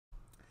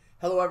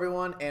Hello,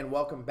 everyone, and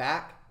welcome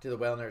back to the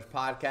Whalenerds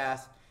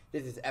podcast.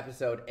 This is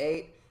episode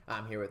 8.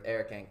 I'm here with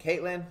Eric and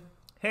Caitlin.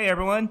 Hey,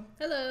 everyone.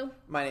 Hello.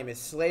 My name is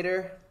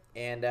Slater,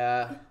 and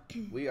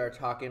we are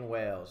talking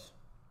whales.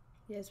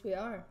 Yes, we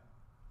are.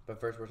 But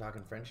first, we're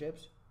talking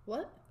friendships.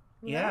 What?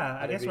 Yeah,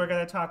 I guess we're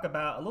going to talk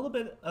about a little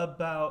bit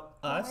about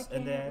us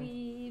and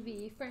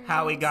then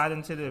how we got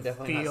into the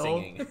Definitely not field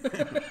singing.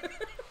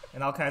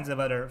 and all kinds of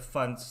other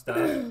fun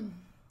stuff.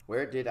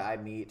 Where did I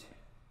meet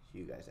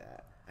you guys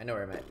at? I know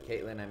where I met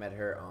Caitlin. I met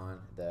her on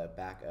the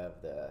back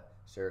of the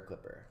Sir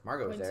Clipper.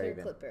 Margo was there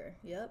even. Clipper.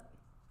 Yep.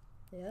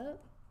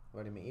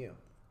 Where did I meet you?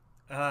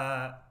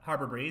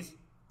 Harbor Breeze.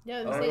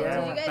 Yeah, Oh, did you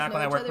yeah. guys Back know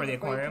when I each worked other for the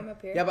before you aquarium. came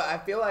up here? Yeah, but I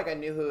feel like I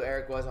knew who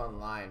Eric was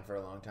online for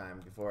a long time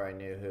before I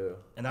knew who.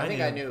 And I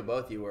think I knew- knew who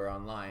both you were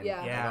online.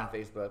 Yeah. Yeah. Like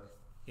on Facebook.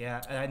 Yeah,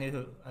 and I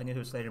knew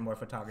who Slater Moore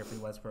Photography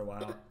was for a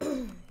while.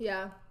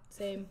 Yeah,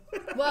 same.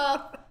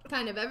 Well,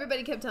 kind of.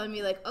 Everybody kept telling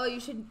me like, "Oh,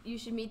 you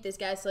should meet this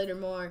guy Slater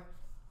Moore,"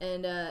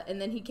 and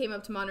then he came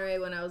up to Monterey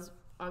when I was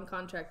on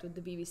contract with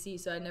the BBC,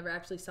 so I never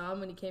actually saw him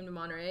when he came to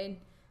Monterey. And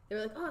they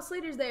were like, "Oh,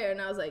 Slater's there," and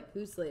I was like,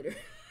 "Who's Slater?"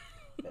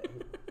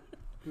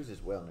 Who's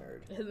this whale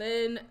nerd? And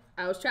then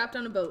I was trapped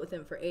on a boat with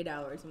him for 8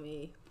 hours, and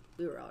we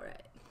were all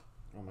right.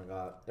 Oh my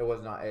god. It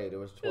was not 8, it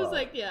was 12. It was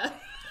like, yeah.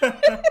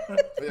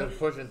 It was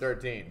pushing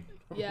 13.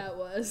 Yeah, it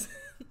was.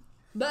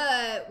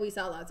 But we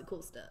saw lots of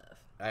cool stuff.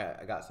 I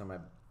got some of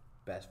my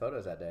best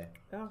photos that day.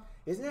 Yeah.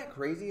 Isn't that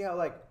crazy how,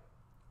 like,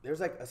 there's,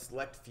 like, a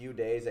select few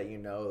days that you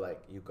know,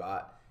 like, you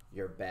got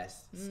your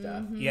best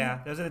stuff? Yeah,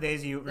 those are the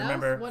days you That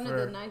remember was one for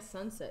of the nice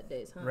sunset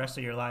days, huh? the rest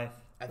of your life.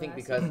 I think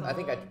Glass because, is I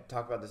think I on.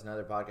 talked about this in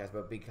another podcast,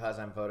 but because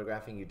I'm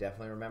photographing, you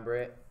definitely remember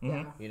it.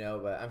 Yeah. You know,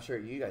 but I'm sure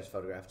you guys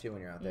photograph too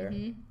when you're out there.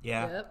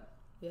 Yeah,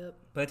 Yep.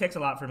 but it takes a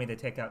lot for me to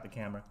take out the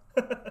camera.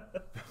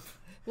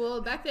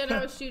 Well, back then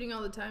I was shooting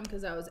all the time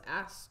because I was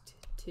asked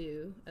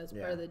to as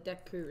part Yeah. of the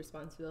deck crew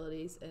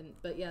responsibilities.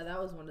 But yeah, that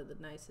was one of the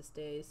nicest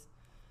days.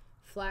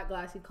 Flat,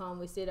 glassy, calm.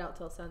 We stayed out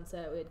till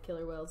sunset. We had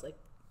killer whales like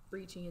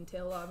breaching and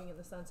tail lobbing in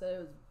the sunset. It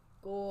was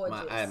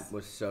gorgeous. I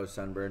was so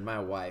sunburned. My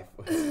wife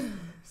was,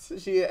 so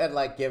she had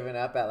like given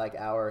up at like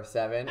hour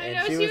 7, I and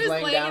know, she she was was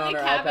laying laying down in on the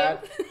her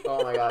cabin. iPad.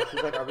 Oh my gosh,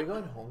 she's like, "Are we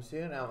going home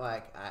soon?" And I'm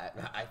like,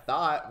 I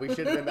thought we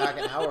should have been back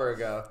an hour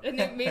ago. And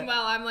then,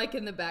 meanwhile, I'm like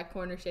in the back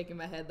corner shaking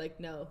my head like,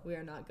 no, we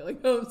are not going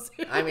home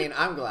soon. I mean,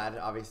 I'm glad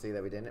obviously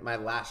that we didn't. My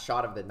last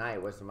shot of the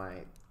night was my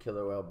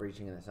killer whale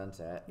breaching in the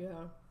sunset. Yeah.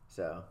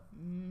 So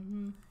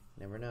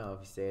never know, if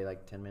you stay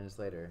like 10 minutes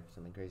later,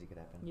 something crazy could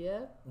happen.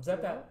 Yeah. Is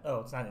that that? Oh,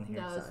 it's not in here.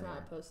 No, It's it's not not. I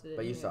here. posted it.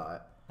 But in you here. saw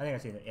it. I think I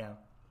seen it, yeah.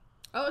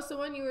 Oh, it's the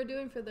one you were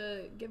doing for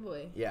the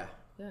giveaway. Yeah.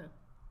 Yeah.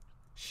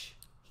 Shh.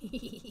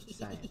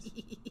 Science.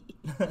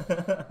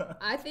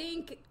 I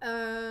think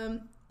I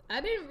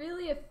didn't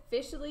really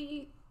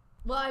officially.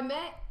 Well, I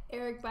met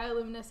Eric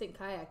bioluminescent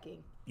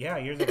kayaking. Yeah,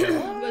 years ago.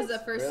 It was the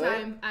first Really?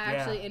 time I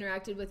actually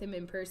interacted with him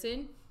in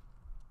person.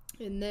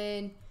 And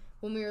then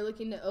when we were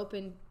looking to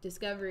open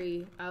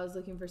Discovery, I was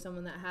looking for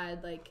someone that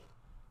had like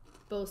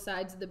both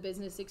sides of the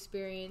business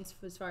experience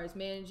as far as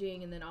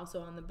managing and then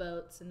also on the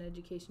boats and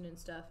education and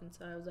stuff. And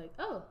so I was like,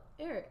 oh,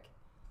 Eric.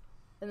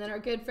 And then our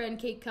good friend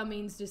Kate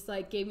Cummings just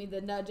like gave me the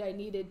nudge I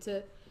needed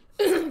to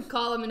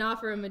call him and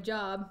offer him a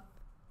job,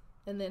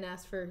 and then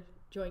ask for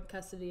joint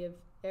custody of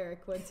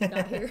Eric once he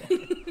got here.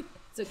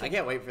 It's okay. I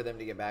can't wait for them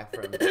to get back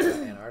from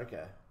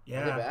Antarctica.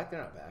 Yeah. Are they back? They're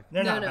not back.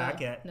 They're no, not no,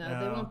 back yet. No,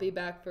 they won't be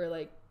back for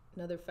like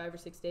another 5 or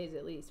 6 days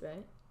at least,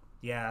 right?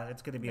 Yeah,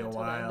 it's going to be Not a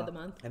till the end while. of the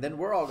month. And then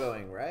we're all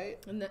going, right?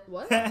 And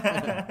what?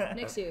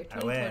 Next year, I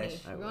 2020. wish.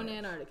 I We're going to wish.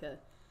 Antarctica.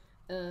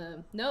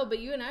 No, but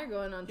you and I are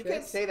going on You can't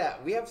trips. say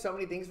that. We have so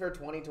many things for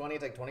 2020.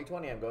 It's like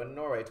 2020, I'm going to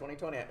Norway.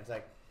 2020, it's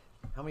like,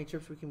 how many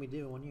trips can we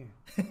do in 1 year?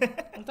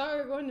 I thought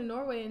we were going to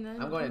Norway and then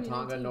I'm going to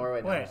Tonga, 2019.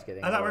 Norway. No, I'm Wait, just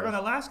kidding. I thought we were Norway.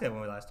 going to Alaska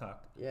when we last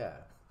talked. Yeah.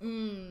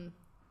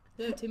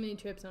 We have too many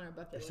trips on our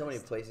bucket There's so many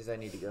list. places I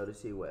need to go to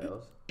see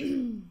whales.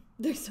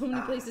 There's so many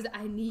places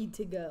I need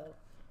to go.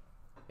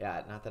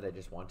 Yeah, not that I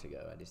just want to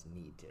go. I just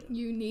need to.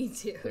 You need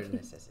to. They're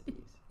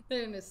necessities.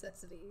 They're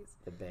necessities.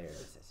 The bear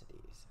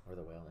necessities. Or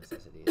the whale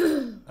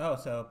necessities. Oh,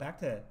 so back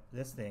to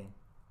this thing.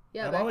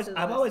 Yeah, I've back always to the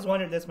I've list. always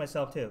wondered this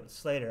myself too.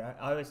 Slater,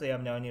 obviously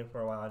I've known you for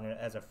a while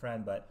as a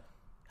friend, but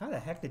how the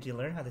heck did you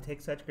learn how to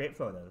take such great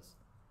photos?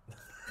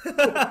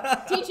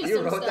 Teach you You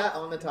some wrote stuff. that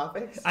on the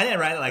topics? I didn't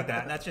write it like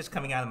that. That's just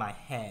coming out of my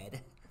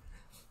head.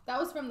 That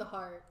was from the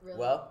heart, really.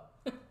 Well,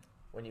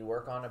 when you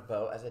work on a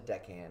boat as a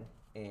deckhand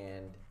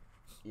and,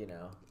 you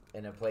know,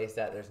 in a place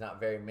that there's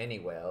not very many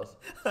whales,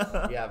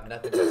 you have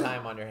nothing but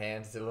time on your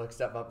hands to look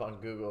stuff up on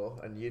Google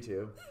and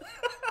YouTube.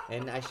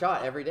 And I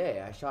shot every day.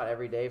 I shot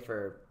every day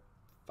for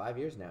 5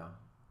 years now.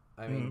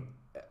 I mean,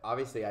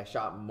 obviously I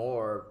shot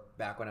more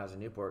back when I was in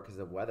Newport because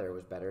the weather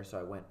was better, so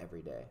I went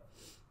every day.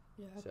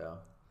 Yeah. So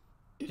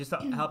Just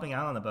helping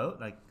out on the boat,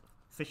 like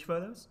fish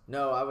photos?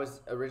 no, I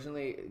was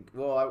originally I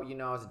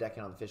was a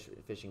deckhand on the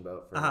fishing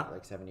boat for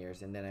like 7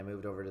 years, and then I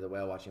moved over to the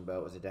whale watching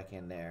boat. Was a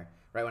deckhand there.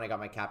 Right when I got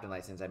my captain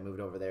license, I moved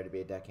over there to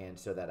be a deckhand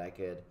so that I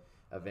could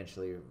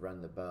eventually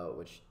run the boat,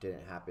 which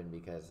didn't happen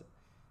because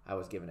I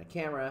was given a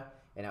camera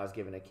and I was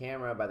given a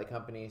camera by the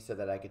company so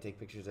that I could take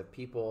pictures of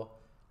people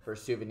for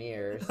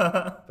souvenirs.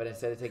 But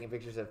instead of taking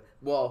pictures of,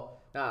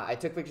 I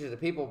took pictures of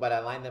people, but I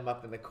lined them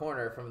up in the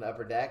corner from the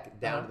upper deck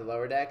down to the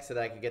lower deck so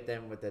that I could get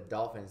them with the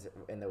dolphins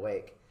in the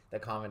wake, the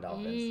common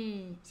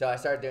dolphins. So I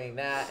started doing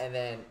that, and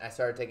then I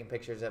started taking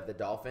pictures of the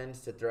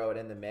dolphins to throw it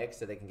in the mix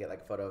so they can get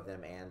like a photo of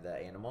them and the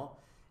animal.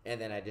 And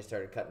then I just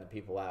started cutting the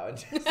people out and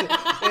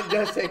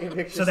just taking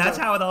pictures. So that's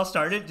how it all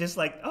started? Just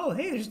like, oh,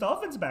 hey, there's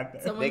dolphins back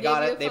there. They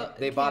got it.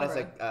 They bought us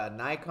a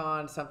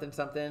Nikon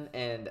something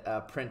and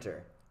a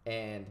printer.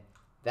 And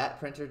that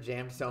printer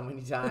jammed so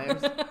many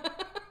times.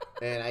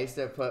 And I used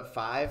to put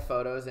 5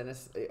 photos in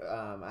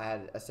I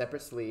had a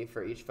separate sleeve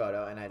for each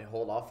photo, and I'd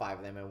hold all 5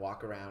 of them and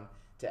walk around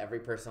to every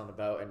person on the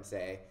boat and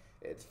say,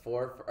 it's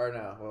 4 for, or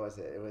no, what was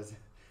it? It was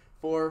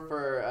 4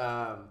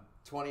 for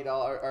 $20,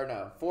 or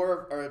no,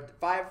 4 or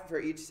 5 for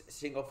each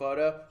single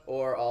photo,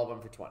 or all of them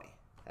for 20.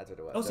 That's what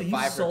it was. Oh, so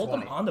you sold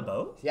them on the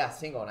boat? Yeah,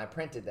 single, and I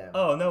printed them.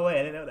 Oh, no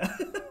way, I didn't know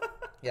that.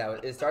 Yeah,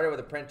 it started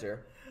with a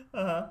printer.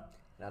 Uh-huh.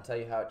 And I'll tell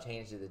you how it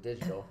changed to the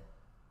digital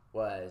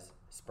was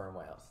sperm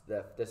whales.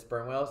 The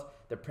sperm whales,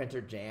 the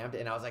printer jammed,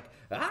 and I was like,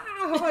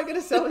 how am I going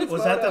to sell these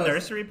Was photos? that the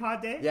nursery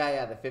pod day?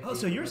 Yeah, the 50. Oh,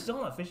 so you were still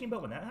on a fishing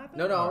boat when that happened?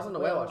 No, I was on the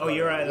whale watch. Oh,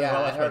 you're right. Yeah,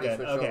 I heard it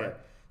switched okay. over.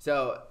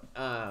 So,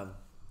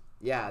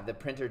 yeah, the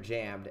printer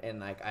jammed,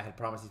 and like I had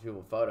promised these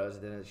people photos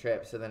at the end of the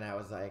trip. So then I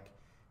was like,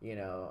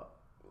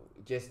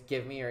 just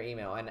give me your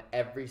email, and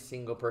every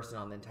single person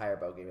on the entire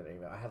boat gave me their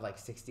email. I had like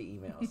 60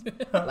 emails.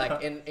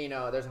 Like, and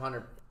there's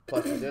 100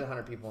 plus. There's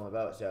 100 people on the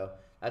boat, so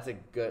that's a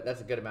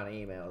good amount of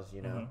emails,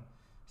 Mm-hmm.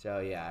 So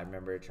yeah, I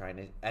remember trying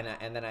to,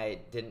 and then I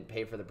didn't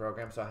pay for the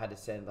program, so I had to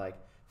send like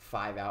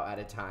 5 out at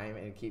a time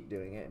and keep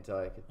doing it until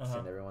I could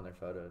send everyone their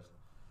photos.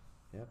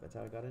 Yep, that's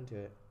how I got into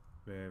it.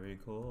 Very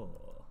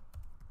cool.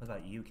 What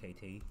about you,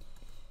 KT?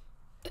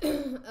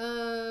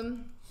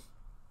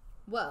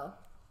 Well,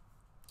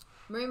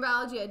 marine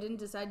biology I didn't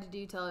decide to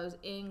do till I was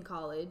in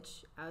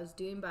college. I was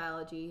doing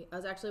biology. I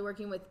was actually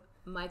working with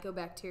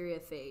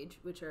mycobacteriophage,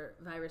 which are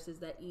viruses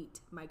that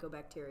eat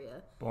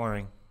mycobacteria.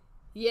 Boring.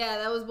 Yeah,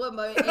 that was what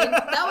my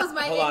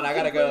Hold on, I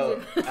gotta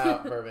go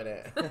out for a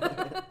minute.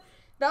 That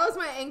was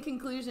my end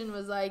conclusion,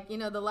 was like, the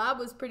lab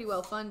was pretty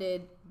well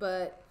funded,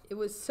 but it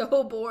was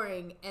so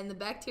boring, and the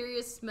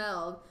bacteria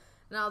smelled,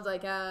 and I was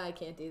like, I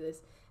can't do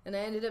this. And I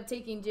ended up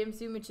taking Jim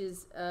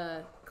Sumich's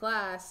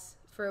class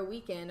for a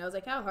weekend. I was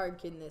like, how hard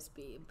can this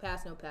be?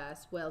 Pass, no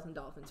pass, whales and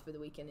dolphins for the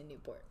weekend in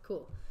Newport.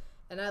 Cool.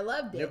 And I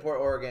loved it.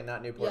 Newport, Oregon,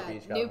 not Newport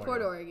Beach, California.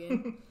 Newport,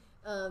 Oregon.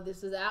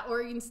 This was at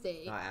Oregon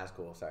State. Not as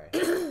cool, sorry.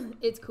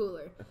 It's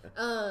cooler.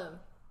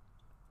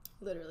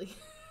 Literally.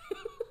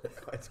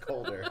 It's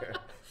colder.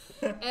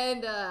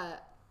 And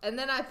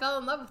then I fell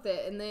in love with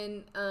it, and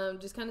then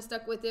just kind of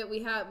stuck with it.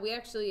 We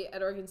actually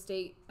at Oregon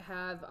State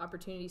have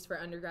opportunities for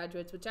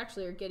undergraduates, which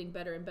actually are getting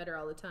better and better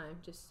all the time.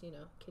 Just in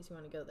case you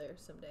want to go there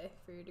someday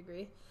for your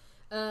degree.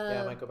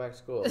 Yeah, I might go back to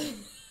school.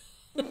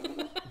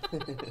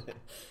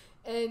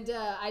 And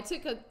I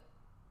took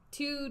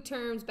 2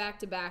 terms back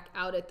to back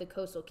out at the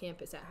coastal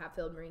campus at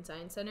Hatfield Marine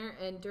Science Center,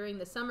 and during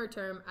the summer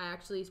term, I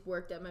actually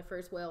worked at my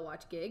first whale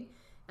watch gig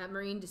at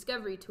Marine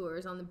Discovery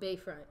Tours on the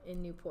bayfront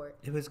in Newport.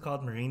 It was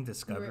called Marine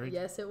Discovery?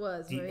 Yes, it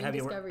was. Marine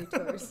Discovery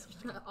Tours.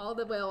 All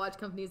the whale watch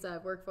companies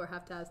I've worked for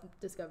have to have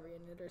Discovery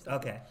in it or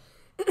something.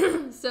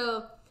 Okay.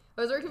 So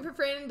I was working for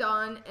Fran and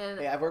Dawn, and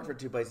Hey, I've worked for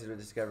 2 places with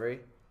Discovery.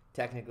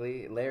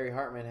 Technically, Larry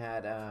Hartman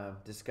had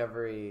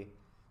Discovery.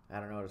 I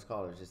don't know what it's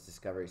called. It was just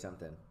Discovery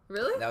something.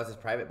 Really? That was his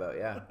private boat,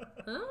 yeah.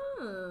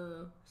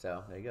 Oh.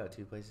 So there you go,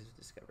 2 places with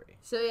Discovery.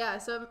 So yeah,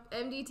 so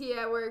MDT,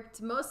 I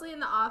worked mostly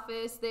in the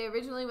office. They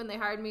originally, when they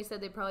hired me,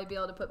 said they'd probably be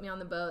able to put me on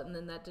the boat, and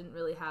then that didn't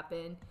really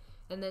happen.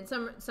 And then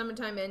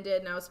summertime ended,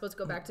 and I was supposed to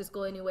go back to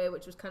school anyway,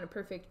 which was kind of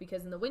perfect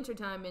because in the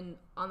wintertime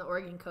on the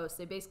Oregon coast,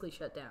 they basically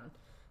shut down.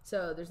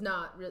 So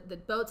the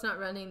boat's not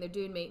running. They're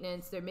doing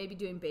maintenance. They're maybe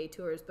doing bay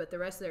tours, but the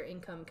rest of their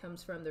income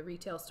comes from the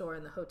retail store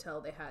and the hotel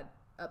they had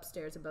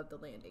upstairs above the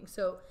landing.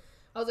 So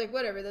I was like,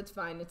 whatever, that's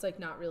fine. It's like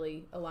not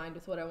really aligned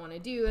with what I want to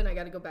do, and I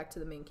got to go back to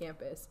the main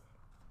campus.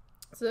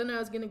 So then I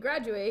was going to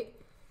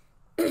graduate,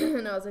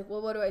 and I was like,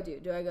 well, what do I do?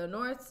 Do I go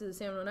north to the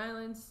San Juan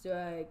Islands? Do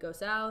I go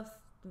south?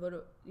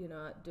 Do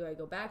I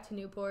go back to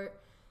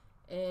Newport?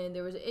 And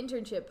there was an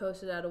internship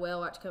posted at a whale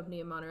watch company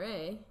in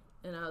Monterey,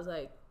 and I was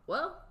like,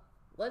 well,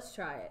 let's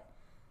try it.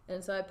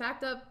 And so I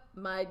packed up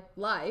my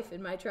life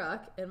in my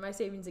truck and my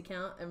savings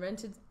account and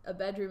rented a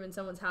bedroom in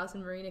someone's house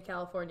in Marina,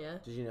 California.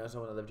 Did you know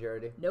someone that lived here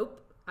already? Nope.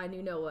 I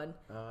knew no one.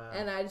 Oh, wow.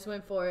 And I just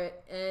went for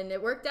it. And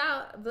it worked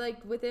out.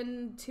 Like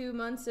within 2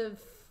 months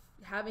of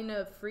having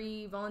a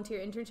free volunteer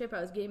internship, I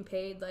was getting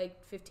paid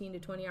like 15 to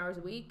 20 hours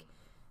a week.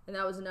 And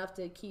that was enough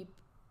to keep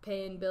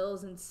paying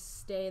bills and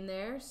staying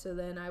there. So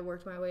then I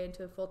worked my way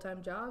into a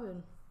full-time job.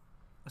 And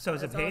So it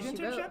was a that's all paid she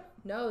internship? wrote.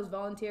 No, it was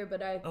volunteer,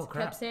 but I Oh,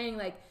 crap. kept saying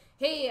like,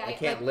 hey, I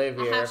can't live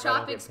here I have if I don't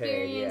shop get paid,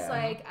 experience. yeah.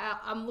 Like,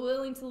 I'm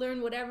willing to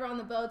learn whatever on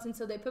the boats. And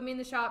so they put me in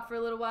the shop for a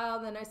little while.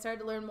 Then I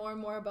started to learn more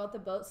and more about the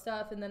boat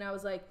stuff. And then I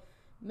was like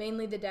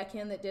mainly the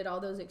deckhand that did all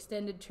those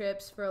extended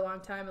trips for a long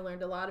time. I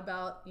learned a lot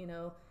about,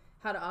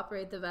 how to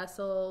operate the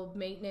vessel,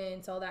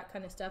 maintenance, all that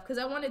kind of stuff. Because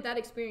I wanted that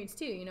experience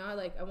too. You know,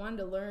 I wanted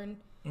to learn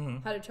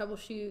how to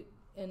troubleshoot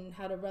and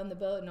how to run the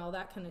boat and all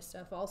that kind of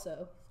stuff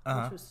also,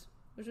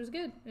 which was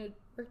good. It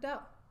worked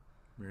out.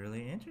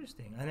 Really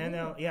interesting. I didn't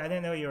know. Yeah, I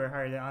didn't know you were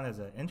hired on as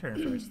an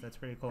intern first. That's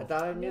pretty cool. I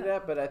thought I knew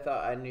that, but I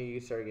thought I knew you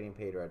started getting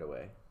paid right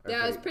away.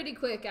 Yeah, it was pretty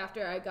quick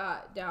after I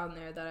got down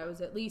there that I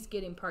was at least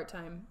getting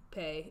part-time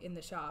pay in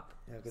the shop.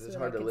 Yeah, because it's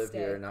hard to live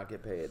here and not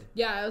get paid.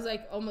 Yeah, I was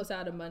like almost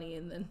out of money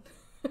and then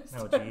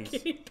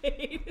getting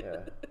paid. Yeah,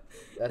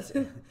 that's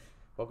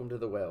welcome to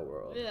the whale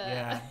world.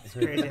 Yeah, it's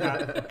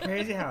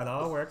crazy how it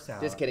all works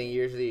out. Just kidding.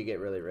 Usually you get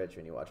really rich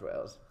when you watch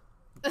whales.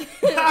 Working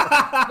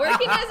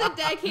as a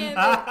deckhand,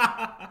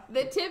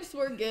 the tips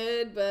were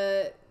good,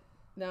 but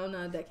no, I'm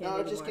not a deckhand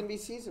anymore. It just can be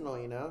seasonal,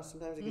 you know?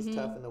 Sometimes it gets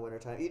tough in the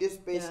wintertime. You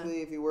just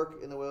basically, if you work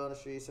in the whale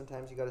industry,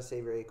 sometimes you got to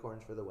save your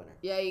acorns for the winter.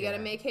 Yeah, you got to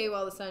make hay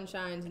while the sun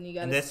shines, and you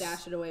got to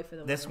stash it away for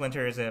the winter. This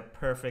winter is a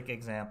perfect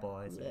example,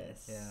 I'd say.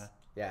 Yes.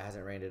 Yeah, it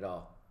hasn't rained at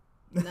all.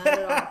 Not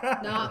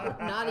at all.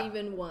 Not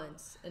even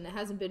once. And it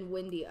hasn't been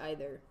windy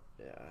either.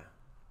 Yeah.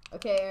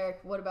 Okay, Eric,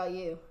 what about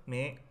you?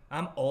 Me?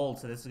 I'm old,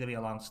 so this is going to be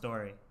a long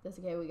story. That's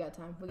okay. We got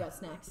time. We got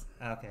snacks.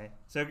 Okay.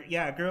 So,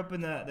 yeah, I grew up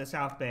in the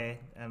South Bay.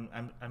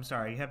 I'm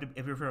sorry. You have to,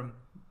 if you're from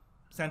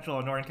Central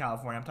or Northern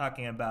California, I'm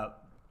talking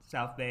about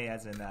South Bay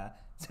as in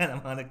Santa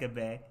Monica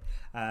Bay.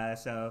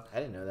 So I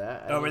didn't know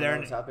that. Over there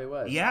in South Bay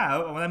was.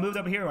 Yeah, when I moved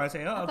up here, when I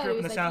say, I grew up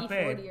in the South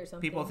Bay,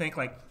 E40 people think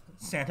like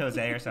San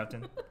Jose or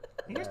something.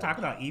 You guys talk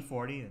about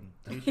E40 and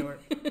Too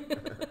Short?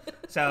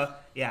 So,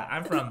 yeah,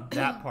 I'm from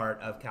that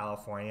part of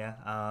California.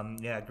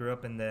 I grew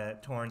up in the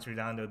Torrance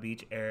Redondo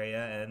Beach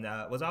area and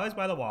was always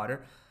by the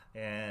water.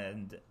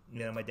 And, you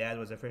know, my dad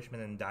was a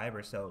fisherman and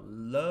diver, so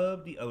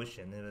loved the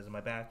ocean. It was in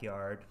my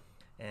backyard.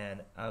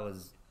 And I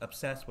was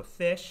obsessed with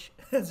fish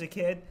as a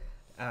kid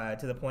to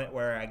the point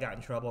where I got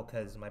in trouble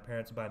because my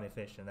parents would buy me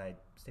fish and I'd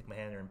stick my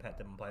hand in there and pet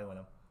them and play with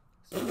them.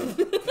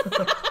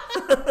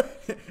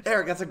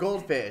 Eric, that's a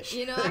goldfish.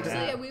 You know,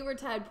 actually, we were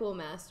tide pool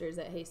masters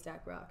at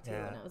Haystack Rock, too,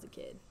 when I was a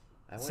kid.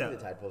 I went to the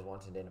tide pools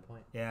once in Dana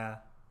Point. Yeah.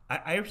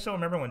 I still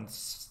remember when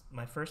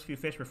my first few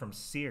fish were from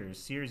Sears.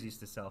 Sears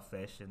used to sell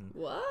fish. And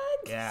what?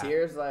 Yeah.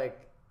 Sears,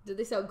 like... Did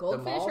they sell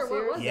goldfish or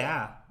what was it?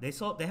 Yeah. They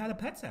had a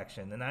pet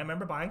section, and I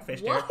remember buying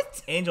fish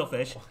what? there.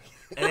 Angelfish.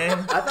 And then,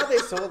 I thought they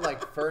sold,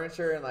 like,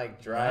 furniture and,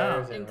 like,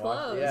 dryers and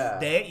clothes.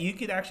 You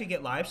could actually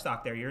get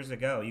livestock there years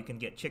ago. You can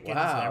get chickens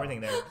and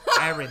everything there.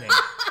 Everything.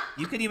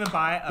 You could even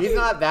buy He's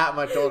not that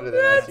much older than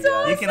us, you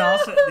guys. You can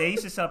also... They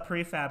used to sell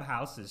prefab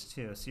houses,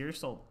 too. Sears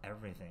sold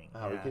everything.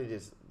 Oh, yeah.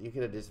 You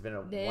could have just been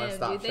a Damn,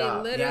 one-stop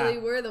shop. dude, they literally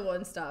were the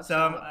one-stop shop. So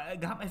I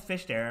got my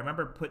fish there. I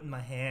remember putting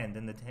my hand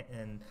in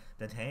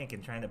the tank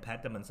and trying to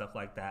pet them and stuff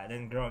like that. And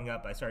then growing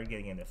up, I started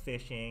getting into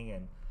fishing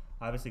and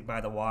obviously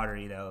by the water,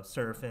 you know,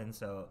 surfing.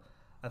 So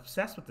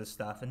obsessed with this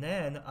stuff. And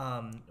then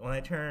when I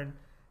turned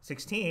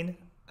 16,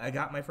 I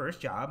got my first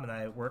job and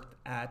I worked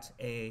at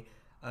a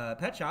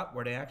pet shop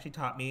where they actually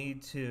taught me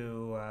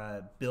to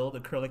build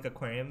acrylic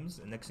aquariums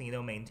and next thing you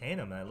know, maintain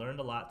them. And I learned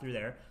a lot through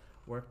there.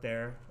 Worked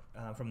there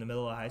from the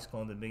middle of high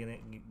school and the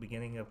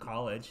beginning of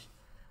college.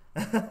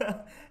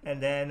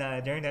 And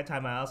then during that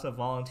time, I also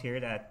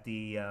volunteered at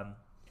the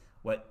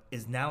what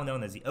is now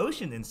known as the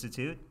Ocean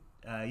Institute.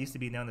 Used to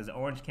be known as the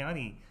Orange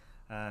County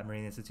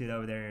Marine Institute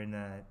over there in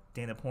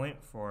Dana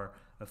Point for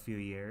a few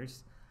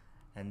years.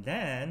 And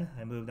then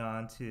I moved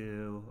on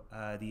to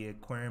the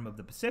Aquarium of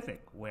the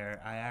Pacific,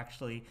 where I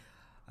actually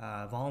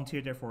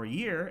volunteered there for a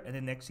year. And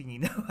then next thing you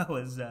know, I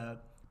was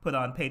put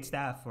on paid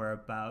staff for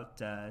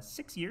about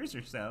 6 years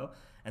or so.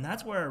 And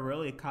that's where I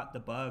really caught the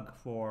bug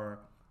for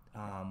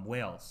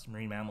whales,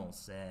 marine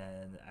mammals.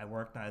 And I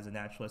worked as a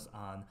naturalist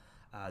on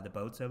the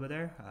boats over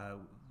there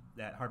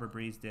that Harbor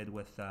Breeze did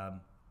with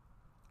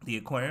the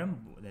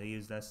aquarium. They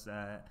used us...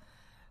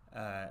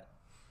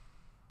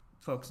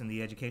 folks in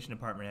the education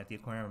department at the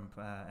aquarium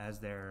as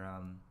their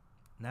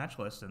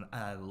naturalists, and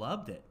I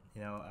loved it.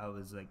 You know, I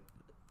was like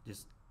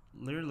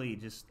literally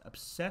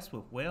obsessed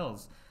with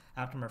whales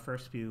after my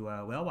first few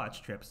whale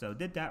watch trips. So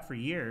did that for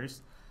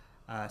years.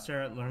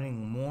 Started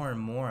learning more and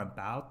more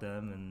about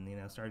them, and you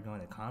know, started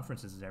going to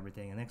conferences and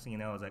everything. And next thing you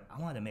know, I was like, I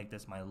want to make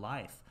this my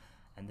life.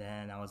 And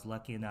then I was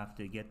lucky enough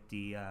to get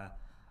the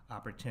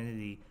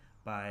opportunity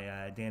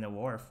by Dana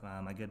Wharf,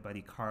 my good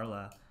buddy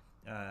Carla.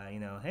 You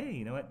know, hey,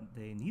 you know what?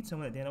 They need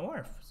someone at Dana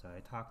Wharf. So I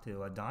talked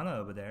to Donna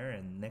over there,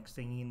 and next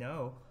thing you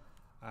know,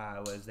 I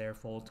was there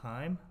full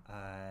time.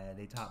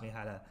 They taught me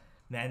how to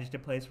manage the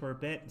place for a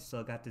bit, and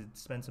still got to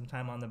spend some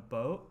time on the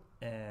boat,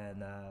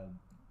 and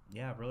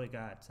really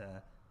got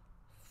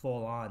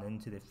full on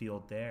into the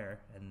field there,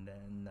 and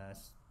then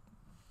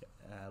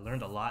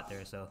learned a lot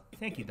there. So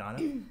thank you, Donna,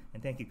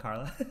 and thank you,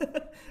 Carla,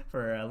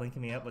 for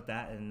linking me up with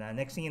that. And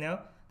next thing you know,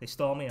 they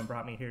stole me and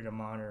brought me here to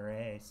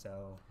Monterey.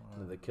 So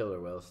the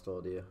killer whale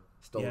stole you.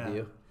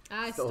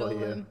 I stole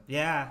him.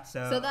 Yeah.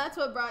 So that's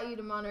what brought you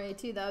to Monterey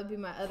too. That would be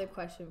my other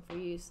question for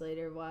you,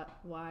 Slater.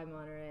 Why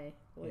Monterey?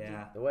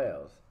 The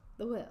whales.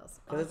 The whales.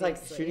 Because it's like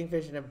shooting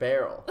fish in a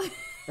barrel.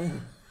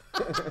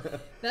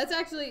 That's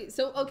actually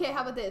so. Okay,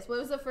 how about this? What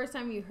was the first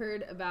time you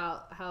heard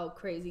about how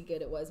crazy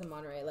good it was in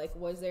Monterey? Like,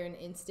 was there an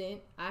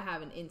instant? I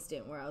have an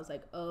instant where I was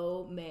like,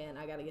 "Oh man,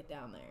 I gotta get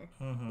down there."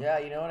 Mm-hmm. Yeah,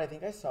 you know what? I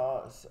think I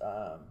saw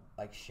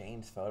like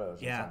Shane's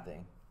photos or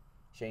something.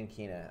 Shane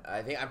Keena.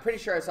 I'm pretty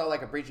sure I saw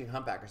like a breaching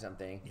humpback or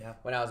something. Yeah.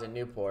 When I was in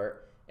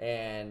Newport,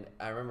 and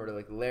I remember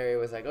like Larry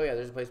was like, "Oh yeah,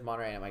 there's a place in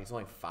Monterey." And I'm like, "It's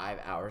only 5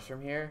 hours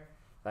from here.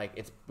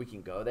 Like we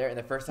can go there." And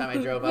the first time I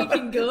drove up, We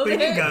can go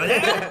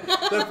there.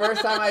 the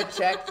first time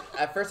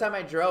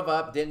I drove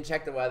up, didn't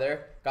check the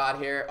weather, got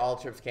here, all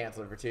trips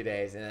canceled for 2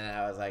 days, and then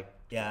I was like,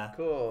 Yeah.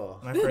 cool.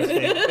 My first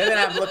day. And then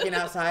I'm looking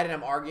outside and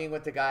I'm arguing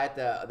with the guy at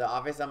the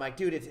office. I'm like,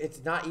 dude,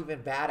 it's not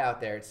even bad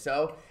out there. It's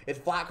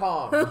flat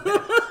calm.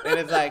 And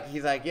it's like,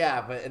 he's like,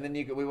 yeah, and then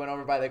we went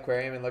over by the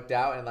aquarium and looked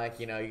out, and like,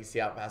 you can see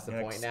out past the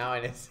point now,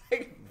 and it's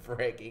like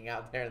breaking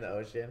out there in the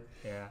ocean.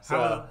 Yeah.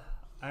 So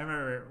I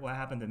remember what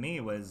happened to me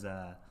was,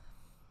 I'm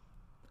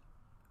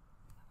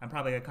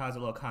probably gonna cause a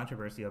little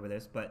controversy over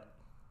this, but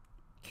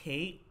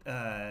Kate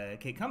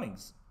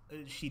Cummings,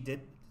 she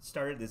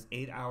started this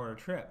 8-hour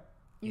trip,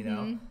 you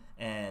know,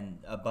 and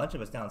a bunch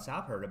of us down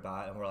south heard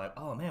about it, and we're like,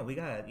 oh man, we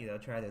gotta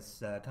try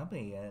this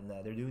company, and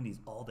they're doing these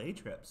all-day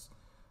trips.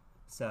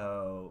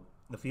 So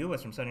the few of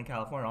us from Southern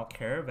California all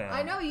caravan.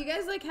 I know you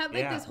guys like had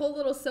like this whole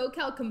little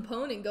SoCal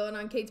component going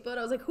on Kate's boat.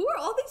 I was like, who are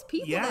all these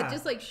people that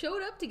just like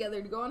showed up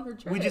together to go on her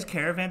trip? We just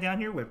caravan down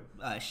here with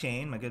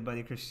Shane, my good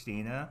buddy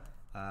Christina.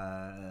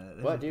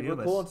 What, dude?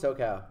 We're cool in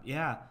SoCal.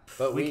 Yeah,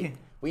 but we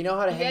know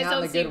how to hang out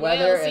in the see good whales,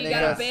 weather so and you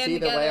then gotta go band see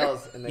together. the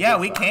whales. In the yeah,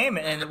 good we spot. came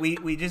and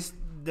we just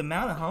the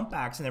amount of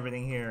humpbacks and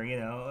everything here,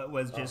 it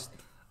was just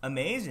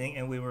amazing,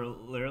 and we were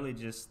literally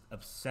just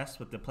obsessed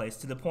with the place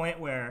to the point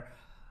where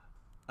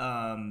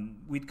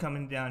we'd come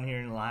in down here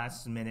in the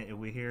last minute if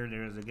we hear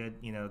there's a good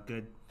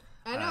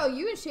I know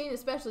you and Shane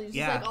especially. It's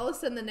just like all of a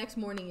sudden the next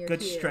morning you're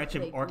good here. stretch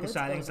of like, orca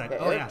sightings. Like,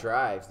 Eric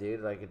drives,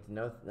 dude. Like it's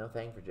no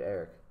thing for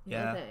Eric.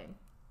 Yeah. No thing.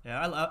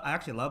 Yeah, I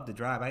actually love the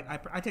drive.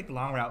 I take the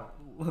long route,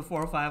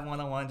 405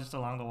 101, just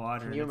along the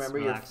water. Can you remember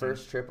your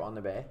first trip on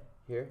the bay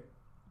here?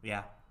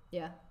 Yeah.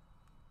 Yeah.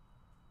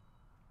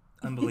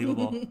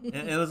 Unbelievable.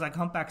 it was like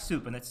humpback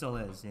soup, and it still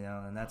is,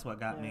 and that's what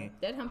got me.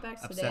 Dead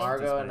humpbacks obsessed today.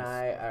 Margot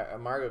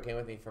and Margot came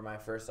with me for my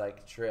first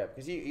like trip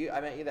because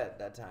I met you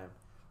that time,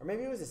 or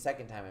maybe it was the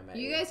second time I met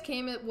you. You guys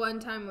came at one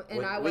time,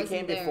 and I wasn't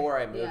there. We came before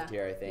I moved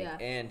here, I think, Yeah.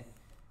 and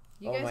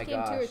you oh guys my came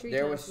gosh, 2 or 3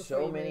 there times was so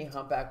before many moved.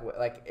 humpback.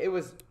 Like it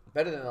was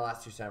better than the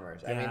last 2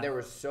 summers. I mean, there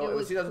was it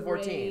was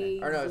 2014,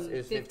 crazy. or no, it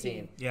was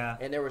 15. Yeah.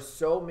 And there were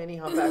so many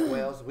humpback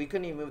whales. We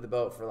couldn't even move the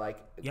boat for like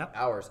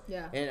hours.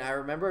 Yeah. And I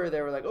remember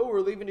they were like, "Oh, we're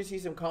leaving to see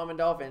some common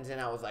dolphins,"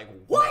 and I was like,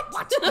 "What?"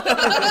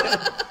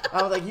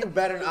 I was like, "You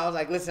better!" I was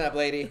like, "Listen up,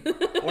 lady.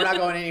 We're not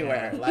going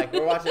anywhere. Like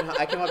we're watching.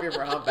 I came up here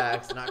for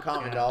humpbacks, not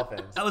common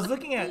dolphins." I was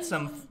looking at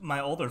my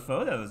older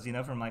photos,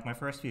 from like my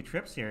first few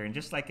trips here, and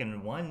just like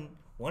in one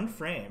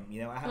frame,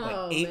 I have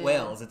like 8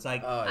 whales. It's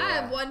like I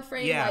have one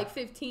frame, like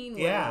 15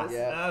 whales.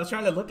 Yeah. I was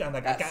trying to look. I'm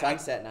like, that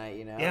sunset night,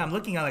 Yeah, I'm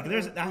looking at like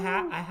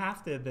I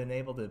have to have been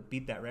able to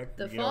beat that record.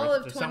 The fall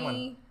of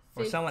 2015.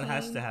 Or someone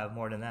has to have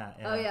more than that.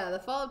 Yeah. Oh yeah, the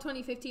fall of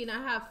 2015.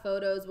 I have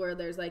photos where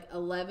there's like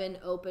 11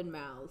 open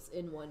mouths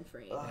in one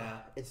frame.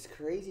 It's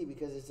crazy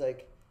because it's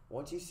like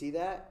once you see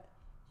that,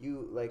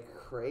 you like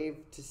crave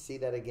to see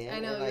that again. I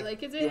know, and, you're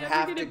like, is it you ever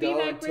have gonna to be go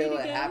that great until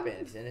it again?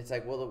 happens, and it's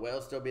like, will the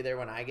whales still be there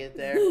when I get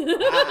there?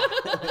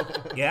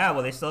 Yeah,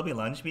 will they still be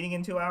lunch meeting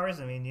in 2 hours?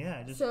 I mean,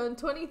 yeah. So in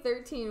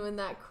 2013, when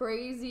that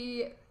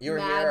crazy You were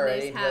here madness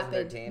already in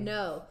happened, 2013?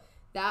 no,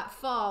 that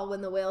fall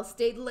when the whales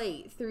stayed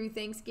late through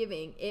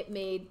Thanksgiving, it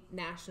made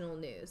national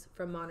news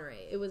from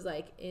Monterey. It was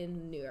like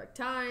in New York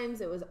Times,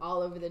 it was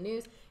all over the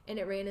news, and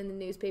it ran in the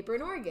newspaper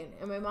in Oregon.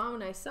 And my mom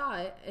and I saw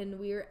it, and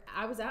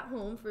I was at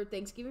home for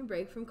Thanksgiving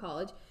break from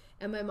college.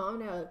 And my mom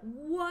and I were like,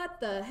 what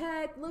the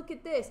heck? Look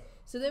at this.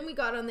 So then we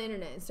got on the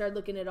internet and started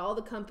looking at all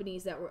the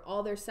companies that were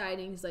all their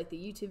sightings, like the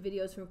YouTube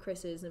videos from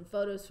Chris's and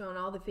photos from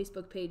all the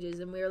Facebook pages.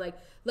 And we were like,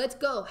 let's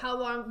go.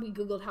 We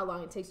Googled how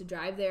long it takes to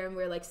drive there. And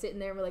we were like sitting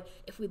there and we're like,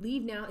 if we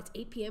leave now, it's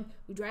 8 p.m.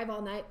 We drive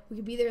all night. We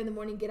could be there in the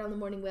morning, get on the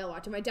morning whale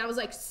watch. And my dad was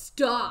like,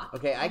 stop.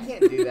 Okay, I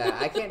can't do that.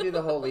 I can't do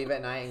the whole leave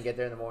at night and get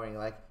there in the morning.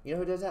 Like, you know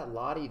who does that?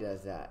 Lottie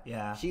does that.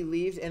 Yeah. She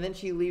leaves, and then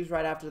she leaves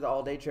right after the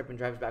all-day trip and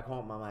drives back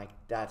home. I'm like,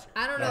 that's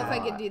I don't know if I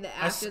could do that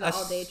after the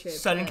all-day trip.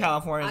 Southern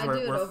Californians I do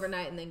it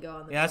overnight and then go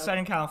on the boat.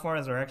 Southern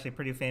Californians are actually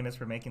pretty famous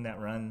for making that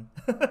run.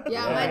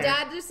 Yeah, my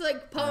dad just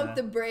like pumped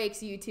the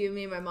brakes. You two,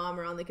 me and my mom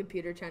were on the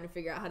computer trying to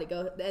figure out how to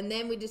go. And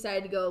then we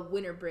decided to go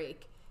winter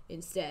break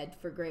instead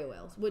for gray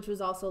whales, which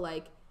was also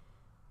like,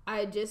 I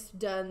had just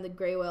done the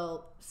gray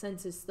whale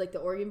census, like the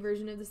Oregon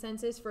version of the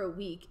census, for a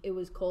week. It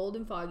was cold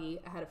and foggy.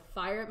 I had a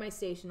fire at my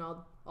station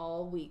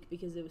all week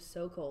because it was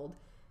so cold.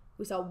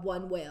 We saw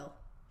 1 whale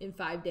in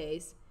 5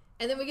 days.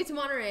 And then we get to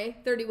Monterey,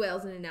 30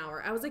 whales in an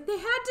hour. I was like, they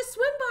had to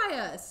swim by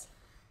us.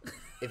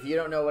 If you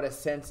don't know what a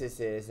census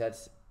is,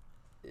 that's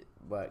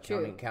what,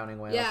 counting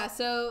whales? Yeah,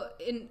 so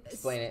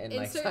explain it in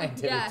like certain,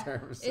 scientific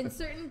terms. In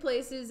certain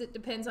places, it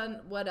depends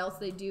on what else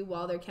they do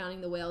while they're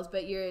counting the whales.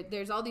 But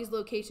there's all these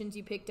locations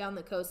you pick down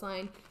the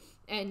coastline,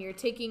 and you're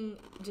taking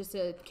just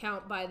a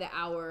count by the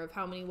hour of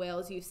how many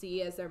whales you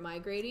see as they're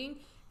migrating.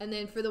 And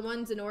then for the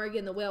ones in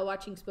Oregon, the Whale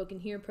Watching Spoken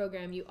Here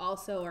program, you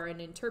also are an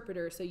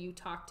interpreter. So you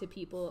talk to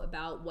people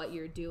about what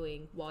you're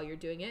doing while you're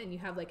doing it. And you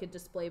have like a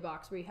display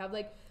box where you have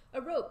like a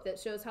rope that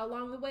shows how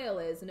long the whale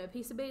is and a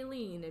piece of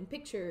baleen and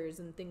pictures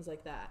and things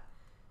like that.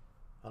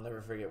 I'll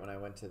never forget when I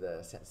went to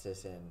the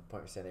census in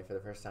Point Vicente for the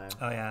first time.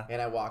 Oh, yeah. And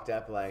I walked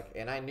up,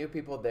 and I knew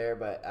people there,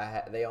 but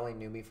they only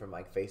knew me from,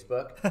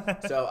 Facebook.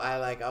 So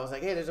I was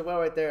like, hey, there's a whale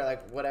right there,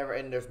 whatever.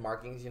 And there's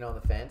markings, on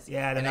the fence.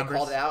 Yeah, and numbers. I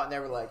called it out, and they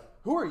were like,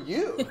 who are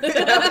you?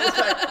 And I was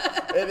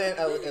like, and then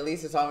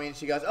Elisa saw me, and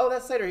she goes, oh,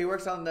 that's Slater. He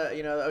works on the,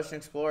 the Ocean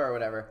Explorer or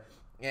whatever.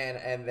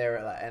 And they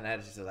were like, and I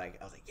was like,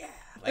 yeah.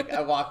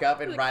 I walk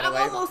up and right away,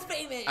 I'm almost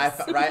famous.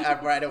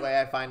 right away,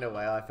 I find a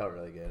whale. I felt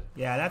really good.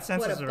 Yeah, that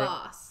census. What a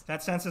boss.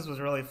 That census was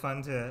really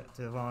fun to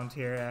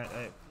volunteer at.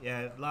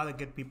 Yeah, a lot of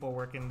good people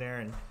working there,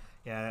 and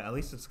yeah, at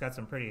least it's got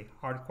some pretty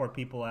hardcore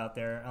people out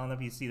there. I don't know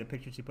if you see the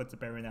pictures she puts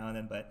up every now and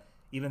then, but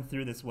even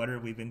through this weather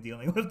we've been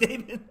dealing with,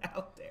 they've been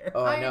out there.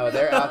 Oh, I know.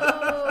 They're out there.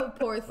 Oh,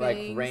 poor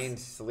things. Rain,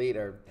 sleet,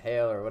 or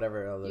hail, or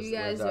whatever all those You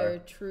guys words are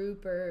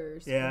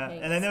troopers. Yeah,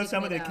 Okay, and I know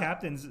some of the out.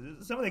 captains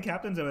over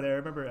there, I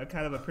remember, I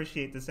kind of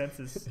appreciate the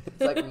census.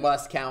 It's like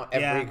must count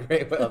every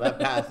gray whale that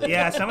passes.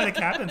 Yeah, some of the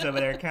captains over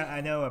there,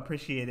 I know,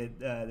 appreciated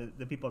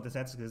the people at the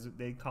census because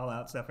they call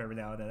out stuff every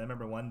now and then. I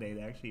remember one day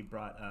they actually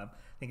brought, I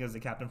think it was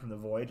the captain from the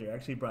Voyager,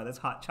 actually brought us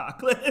hot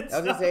chocolate. I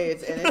was gonna say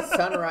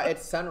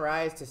it's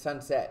sunrise to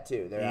sunset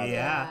too. They're out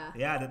there.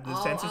 Yeah. The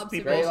All census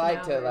people. They like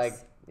hours. to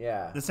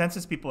yeah. The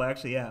census people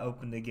actually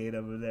opened the gate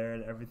over there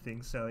and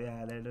everything. So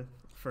yeah, they're the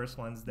first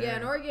ones there. Yeah,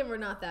 in Oregon we're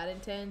not that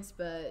intense,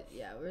 but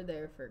yeah, we're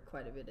there for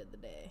quite a bit of the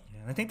day.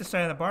 Yeah, I think the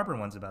Santa Barbara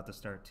one's about to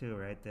start too,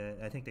 right?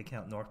 I think they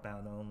count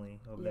northbound only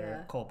over there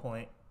at Coal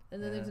Point.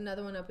 And then there's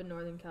another one up in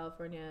Northern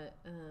California.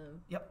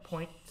 Yep,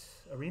 Point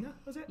Arena,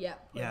 was it? Yeah.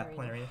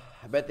 Point Arena.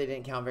 I bet they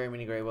didn't count very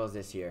many gray whales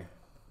this year.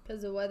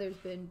 Because the weather's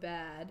been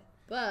bad,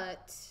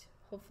 but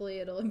hopefully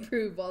it'll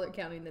improve while they're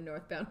counting the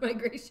northbound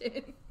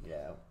migration.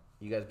 Yeah.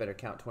 You guys better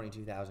count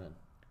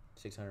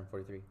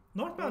 22,643.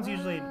 Northbound's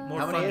usually more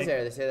How fun. many is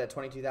there? They say that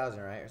 22,000,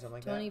 right? Or something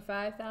like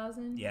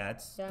 25,000? Yeah,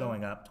 it's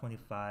going up,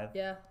 25.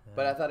 Yeah.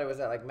 But I thought it was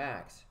at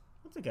max.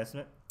 What's a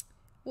guesstimate?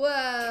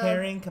 Well,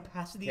 Carrying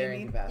capacity,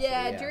 capacity.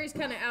 Yeah, jury's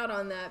kind of out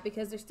on that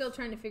because they're still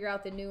trying to figure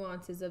out the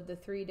nuances of the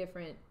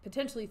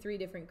potentially three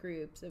different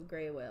groups of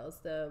gray whales: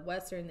 the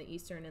western, the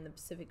eastern, and the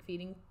Pacific Coast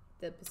feeding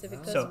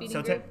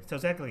group. So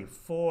technically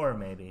 4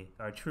 maybe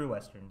are true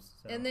westerns.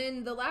 So. And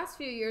then the last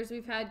few years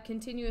we've had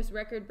continuous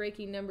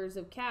record-breaking numbers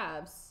of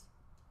calves,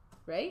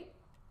 right?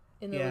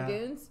 In the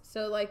lagoons.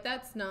 So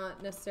that's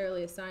not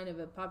necessarily a sign of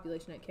a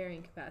population at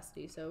carrying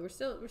capacity. So we're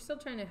still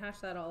trying to hash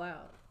that all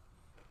out.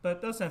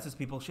 But those census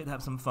people should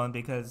have some fun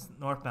because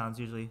northbound's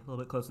usually a little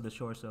bit closer to the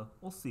shore, so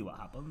we'll see what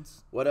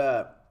happens. What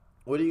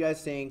do you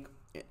guys think?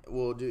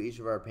 We'll do each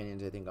of our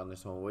opinions, I think, on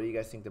this one. What do you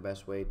guys think the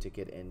best way to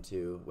get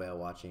into whale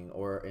watching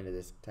or into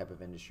this type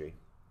of industry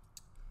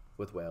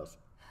with whales?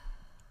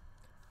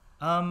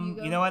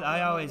 You know what?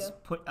 I always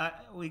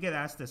we get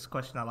asked this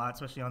question a lot,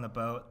 especially on the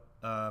boat,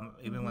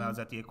 even when I was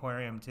at the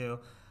aquarium too.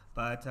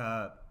 But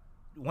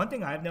one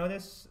thing I've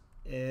noticed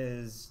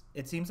is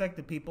it seems like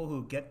the people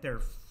who get their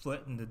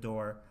foot in the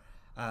door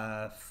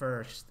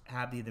first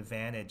have the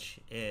advantage.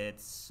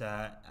 It's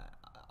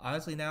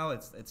honestly now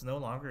it's no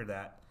longer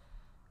that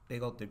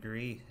big old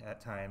degree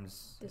at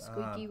times. The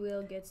squeaky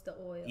wheel gets the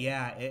oil.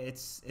 Yeah,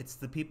 it's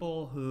the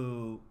people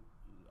who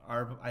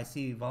I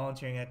see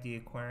volunteering at the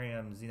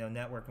aquariums,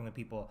 networking with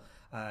people,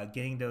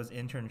 getting those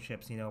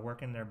internships,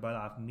 working their butt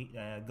off,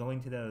 going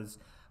to those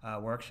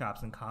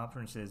workshops and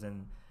conferences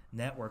and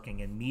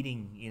networking and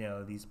meeting,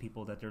 these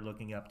people that they're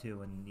looking up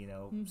to and,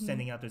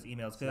 sending out those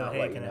emails.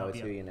 Hey, can I help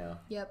you? Who you know.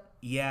 Yep.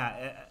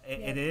 Yeah,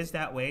 it is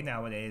that way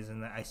nowadays.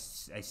 And I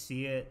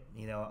see it,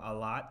 a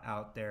lot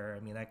out there.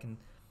 I mean,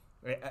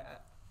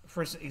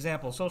 for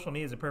example, social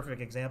media is a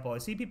perfect example. I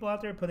see people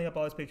out there putting up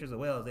all these pictures of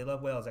whales. They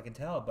love whales, I can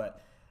tell,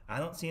 but I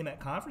don't see them at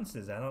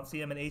conferences. I don't see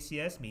them at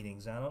ACS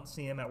meetings. I don't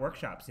see them at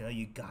workshops.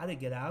 You got to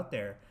get out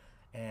there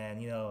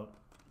and,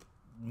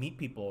 meet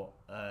people,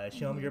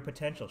 show them your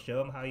potential, show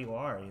them how you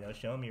are,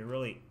 show them you're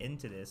really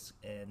into this.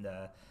 And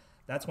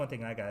that's one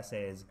thing I got to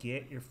say is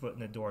get your foot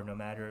in the door, no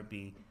matter it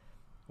be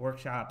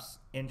workshops,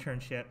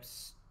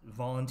 internships,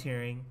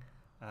 volunteering,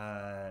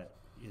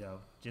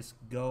 just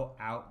go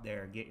out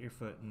there, get your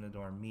foot in the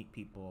door, meet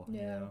people.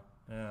 Yeah.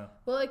 Yeah.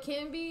 Well, it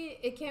can be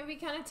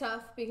kind of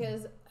tough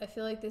because I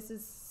feel like this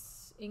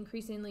is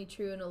increasingly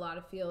true in a lot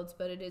of fields,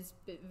 but it is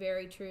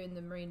very true in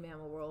the marine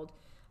mammal world.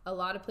 A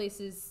lot of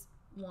places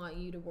want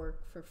you to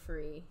work for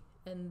free,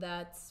 and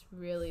that's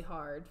really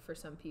hard for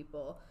some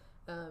people.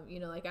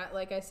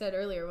 Like I said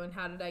earlier,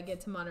 how did I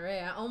get to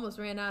Monterey? I almost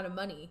ran out of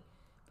money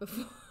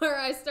before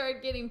I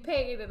started getting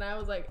paid, and I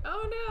was like,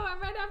 oh no, I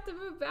might have to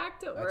move back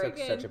to Oregon. I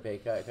took such a pay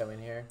cut coming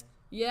here.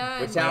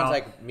 Yeah. Which sounds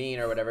like mean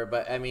or whatever,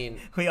 but I mean,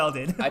 We all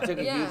did. I took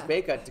a huge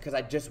pay cut because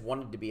I just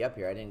wanted to be up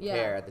here. I didn't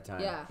care at the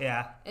time.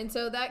 Yeah. And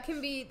so that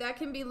can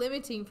be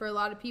limiting for a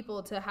lot of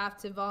people to have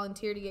to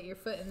volunteer to get your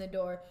foot in the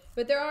door.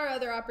 But there are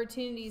other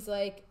opportunities,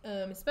 like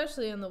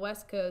especially on the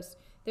West Coast.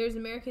 There's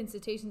American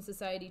Cetacean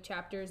Society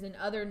chapters and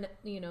other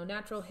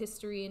natural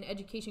history and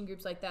education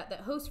groups like that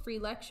host free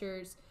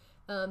lectures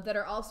that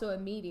are also a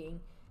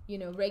meeting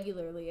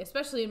regularly,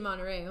 especially in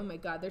Monterey. Oh my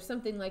God, there's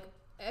something like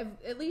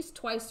at least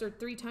twice or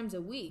 3 times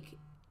a week,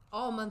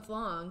 all month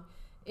long,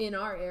 in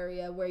our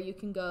area where you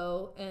can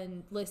go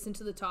and listen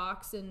to the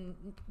talks and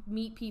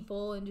meet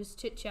people and just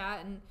chit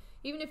chat. And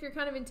even if you're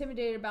kind of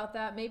intimidated about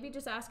that, maybe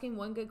just asking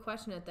one good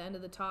question at the end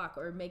of the talk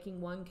or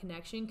making one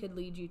connection could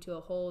lead you to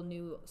a whole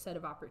new set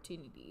of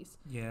opportunities.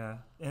 Yeah,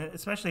 and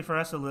especially for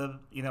us to live,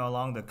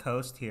 along the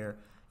coast here,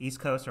 East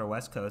Coast or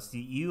West Coast,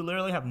 you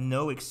literally have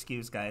no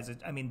excuse, guys.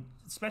 I mean,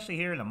 especially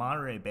here in the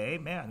Monterey Bay,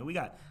 man, we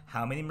got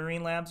how many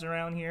marine labs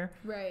around here?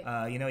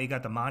 Right. You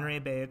got the Monterey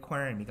Bay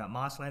Aquarium, you got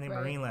Moss Landing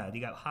Marine Lab,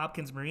 you got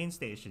Hopkins Marine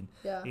Station,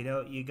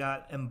 you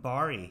got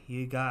Mbari,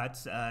 you got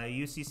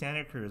UC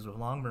Santa Cruz with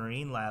Long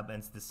Marine Lab,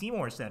 and the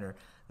Seymour Center.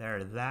 There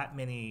are that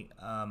many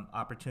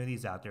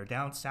opportunities out there.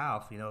 Down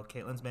south,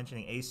 Caitlin's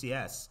mentioning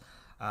ACS.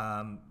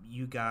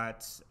 You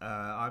got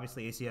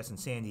obviously ACS in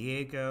San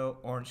Diego,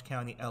 Orange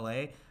County,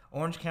 LA.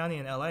 Orange County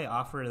and LA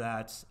offer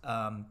that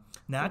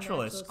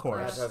naturalist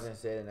course.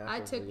 I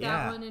took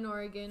that one in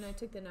Oregon. I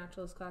took the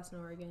naturalist class in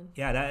Oregon.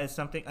 Yeah, that is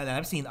something, and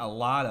I've seen a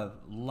lot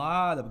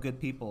of good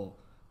people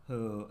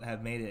who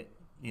have made it,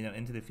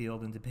 into the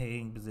field, into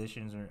paying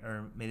positions,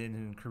 or made it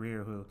into a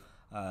career, who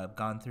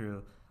gone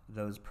through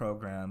those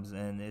programs,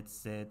 and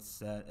it's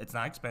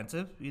not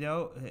expensive.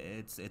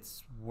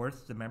 It's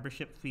worth the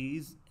membership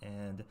fees,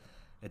 and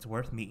it's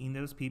worth meeting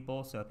those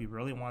people. So if you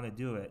really want to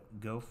do it,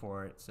 go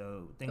for it.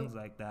 So things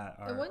like that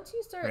are. And once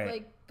you start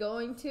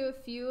going to a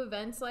few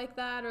events like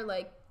that, or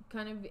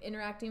kind of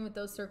interacting with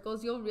those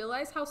circles, you'll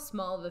realize how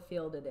small of a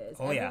field it is.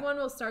 Everyone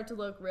will start to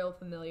look real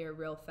familiar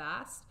real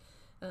fast.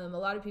 A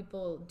lot of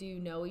people do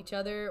know each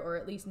other, or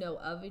at least know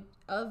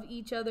of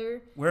each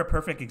other. We're a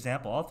perfect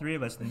example. All 3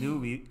 of us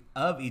knew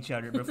of each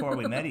other before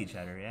we met each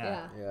other.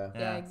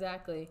 Yeah,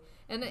 exactly.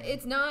 And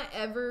it's not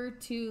ever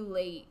too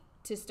late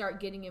to start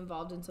getting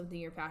involved in something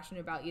you're passionate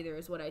about either,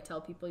 is what I tell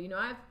people.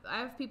 I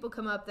have people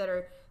come up that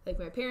are like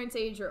my parents'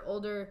 age or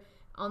older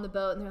on the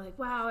boat, and they're like,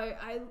 wow,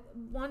 I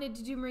wanted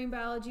to do marine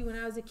biology when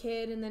I was a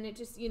kid, and then it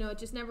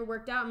just never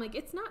worked out. I'm like,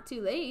 it's not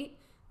too late.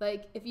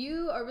 Like, if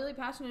you are really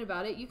passionate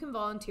about it, you can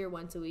volunteer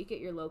once a week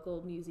at your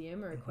local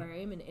museum or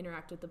aquarium and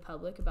interact with the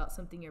public about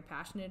something you're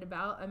passionate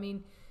about. I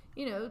mean,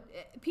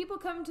 people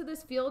come to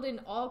this field in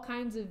all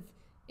kinds of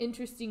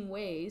interesting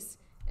ways,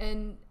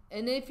 and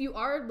if you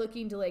are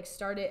looking to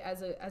start it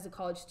as a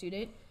college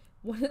student,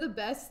 one of the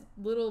best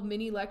little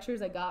mini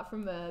lectures I got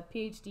from a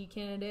PhD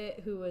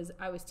candidate who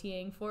I was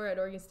TAing for at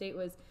Oregon State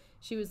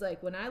she was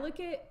like, when I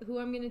look at who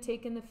I'm going to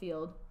take in the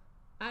field,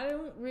 I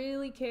don't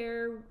really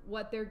care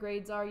what their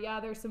grades are. Yeah,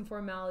 there's some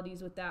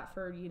formalities with that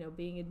for,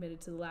 being admitted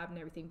to the lab and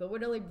everything. But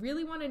what I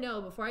really want to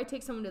know before I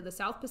take someone to the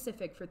South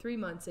Pacific for 3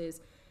 months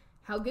is,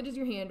 how good is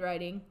your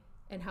handwriting,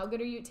 and how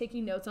good are you at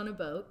taking notes on a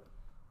boat?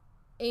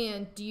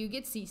 And do you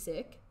get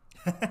seasick?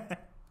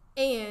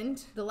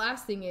 And the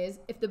last thing is,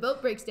 if the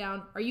boat breaks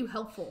down, are you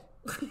helpful?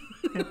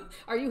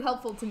 Are you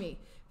helpful to me?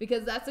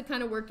 Because that's the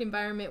kind of work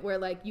environment where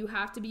you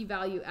have to be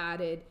value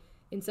added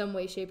in some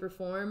way, shape, or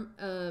form.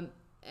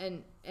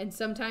 And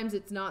sometimes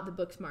it's not the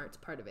book smarts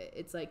part of it.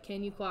 It's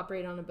can you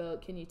cooperate on a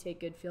boat? Can you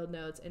take good field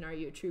notes? And are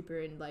you a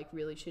trooper in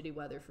really shitty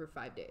weather for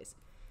 5 days?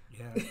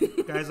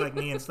 Yeah, guys like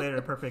me and Slater are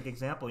a perfect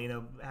example.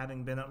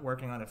 Having been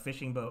working on a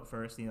fishing boat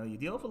first, you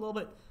deal with a little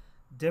bit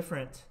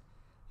different,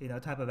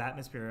 type of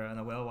atmosphere on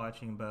a whale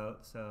watching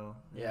boat. So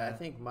yeah, I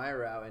think my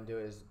route into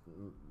it is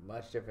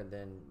much different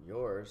than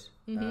yours,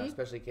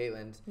 especially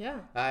Caitlin's. Yeah,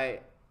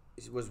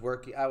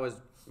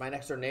 my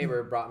next door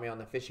neighbor brought me on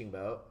the fishing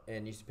boat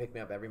and used to pick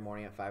me up every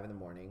morning at 5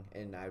 a.m.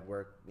 and I'd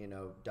work,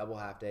 double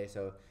half day,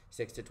 so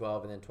 6 to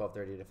 12 and then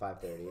 12:30 to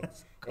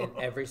 5:30. Cool. And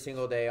every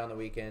single day on the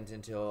weekends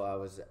until I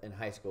was in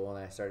high school,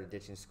 and I started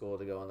ditching school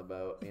to go on the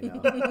boat,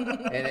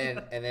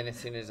 and then as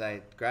soon as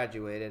I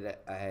graduated,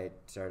 I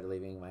started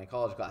leaving my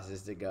college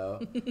classes to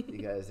go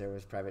because there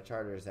was private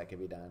charters that could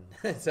be done.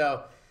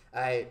 So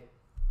I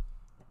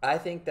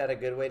think that a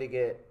good way to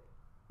get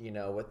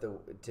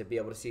to be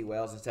able to see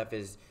whales and stuff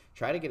is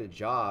try to get a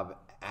job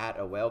at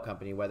a whale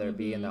company, whether it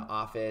be in the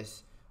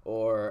office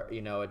or,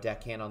 a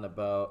deckhand on the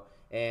boat.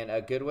 And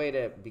a good way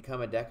to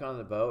become a deckhand on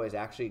the boat is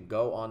actually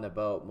go on the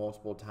boat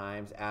multiple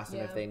times, ask them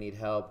if they need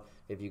help,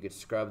 if you could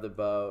scrub the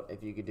boat,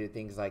 if you could do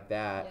things like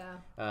that.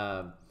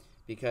 Yeah.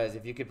 Because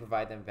if you could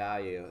provide them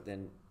value,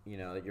 then,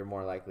 you're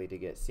more likely to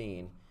get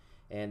seen.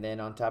 And then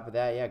on top of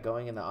that,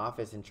 going in the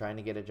office and trying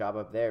to get a job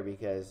up there,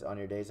 because on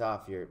your days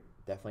off, you're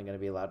definitely going to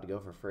be allowed to go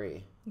for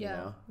free.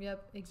 Yeah.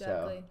 Yep.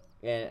 Exactly.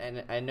 So,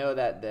 and I know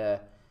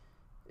that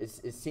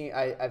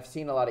I've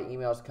seen a lot of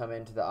emails come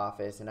into the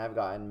office, and I've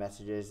gotten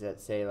messages that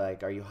say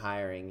are you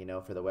hiring,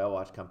 for the whale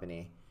watch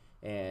company?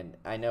 And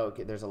I know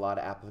there's a lot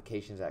of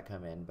applications that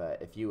come in,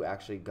 but if you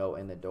actually go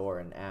in the door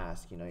and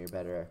ask, you're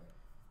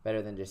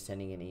better than just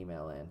sending an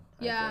email in.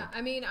 Yeah,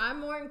 I mean, I'm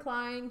more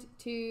inclined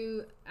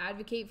to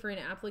advocate for an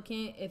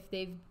applicant if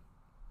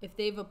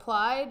they've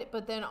applied,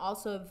 but then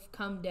also have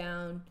come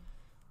down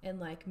and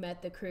like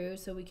met the crew,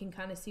 so we can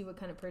kind of see what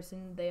kind of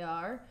person they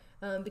are.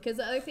 Because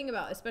the other thing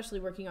about especially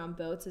working on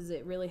boats is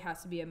it really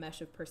has to be a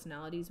mesh of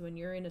personalities. When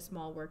you're in a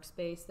small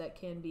workspace, that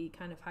can be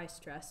kind of high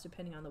stress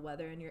depending on the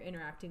weather, and you're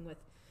interacting with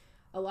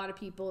a lot of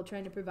people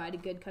trying to provide a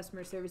good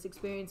customer service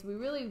experience. We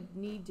really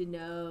need to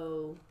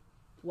know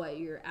what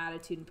your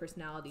attitude and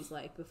personality is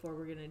like before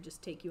we're going to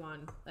just take you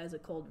on as a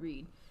cold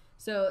read.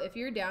 So if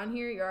you're down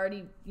here, you're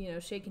already,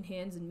 shaking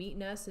hands and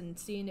meeting us and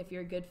seeing if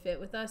you're a good fit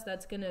with us,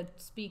 that's going to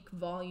speak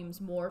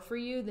volumes more for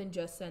you than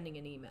just sending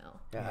an email.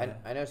 Yeah,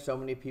 I know so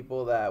many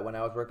people that when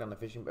I was working on the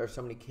fishing, or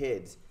so many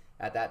kids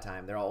at that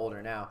time, they're all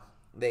older now,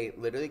 they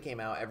literally came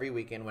out every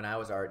weekend when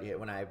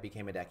I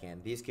became a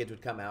deckhand. These kids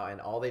would come out and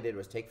all they did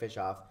was take fish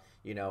off,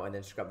 and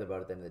then scrub the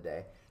boat at the end of the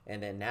day.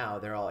 And then now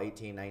they're all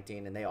 18,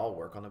 19, and they all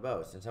work on the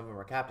boats. And some of them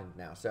are captains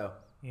now. So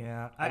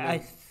yeah,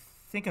 I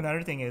think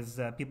another thing is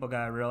people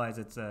gotta realize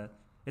it's a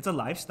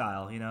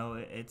lifestyle.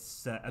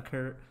 It's a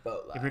career.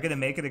 Boat life. If you're gonna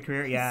make it a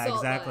career, yeah, Salt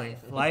exactly.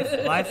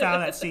 Life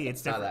out at sea.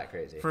 It's not that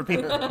crazy for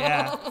people.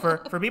 Yeah,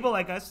 for people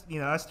like us,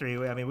 us three.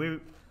 We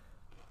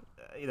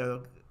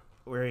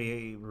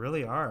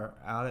really are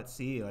out at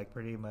sea like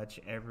pretty much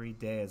every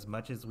day as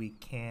much as we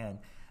can.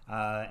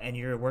 And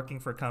you're working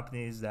for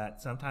companies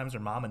that sometimes are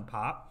mom and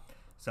pop.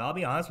 So I'll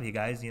be honest with you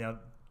guys,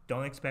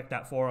 don't expect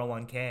that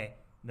 401k.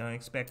 Don't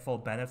expect full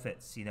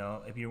benefits.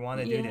 If you want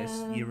to do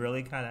this, you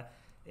really kind of,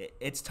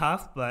 it's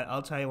tough, but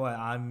I'll tell you what,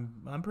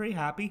 I'm pretty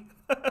happy.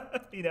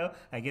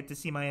 I get to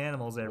see my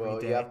animals every day.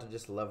 Well, you have to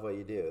just love what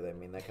you do. I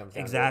mean, that comes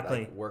down exactly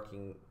to like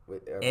working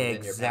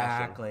within your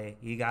passion.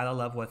 You gotta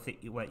love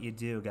what you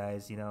do,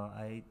 guys.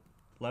 I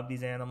love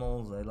these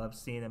animals. I love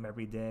seeing them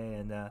every day,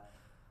 and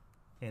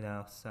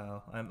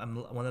so I'm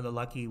one of the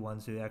lucky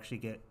ones who actually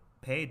get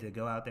paid to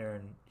go out there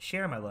and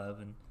share my love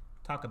and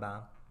talk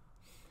about them.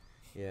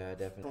 Yeah,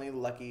 definitely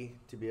lucky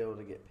to be able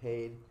to get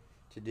paid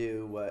to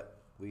do what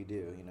we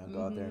do.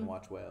 Go out there and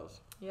watch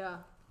whales. Yeah,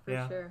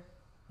 for sure.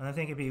 And I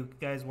think if you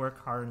guys work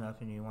hard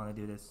enough and you want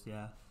to do this,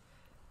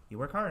 you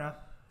work hard enough,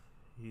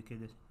 you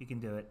can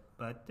do it.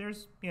 But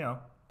there's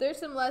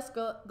some less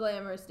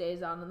glamorous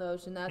days on the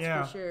ocean, that's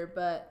for sure.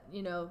 But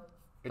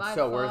it's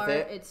so worth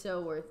it. It's so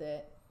worth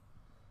it.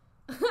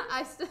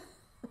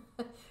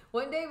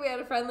 One day we had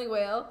a friendly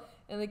whale,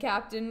 and the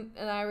captain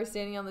and I were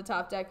standing on the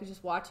top deck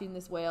just watching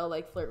this whale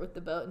like flirt with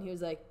the boat, and he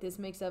was like, "This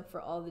makes up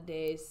for all the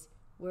days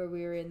where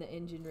we were in the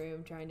engine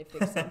room trying to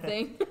fix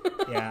something."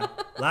 Yeah,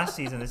 last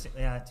season,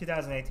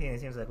 2018, it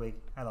seems like we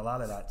had a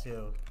lot of that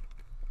too.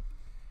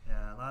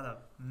 Yeah, a lot of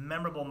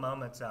memorable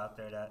moments out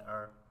there that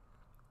are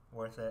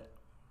worth it.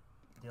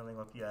 Dealing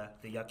with the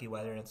yucky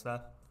weather and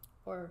stuff,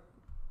 or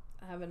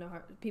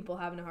people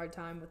having a hard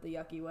time with the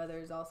yucky weather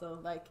is also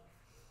like.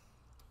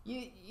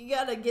 You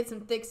gotta get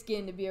some thick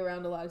skin to be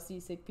around a lot of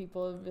seasick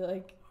people and be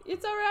like,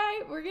 it's all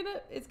right,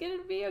 it's gonna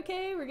be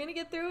okay, we're gonna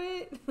get through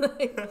it.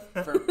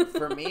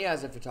 For me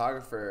as a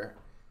photographer,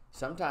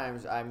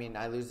 sometimes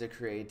I lose the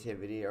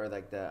creativity or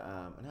like the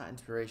not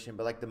inspiration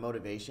but like the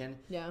motivation.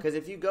 Yeah. Because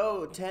if you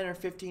go 10 or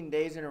 15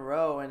 days in a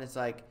row and it's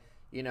like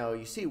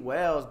you see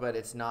whales but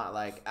it's not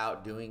like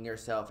outdoing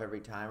yourself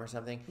every time or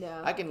something. Yeah.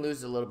 I can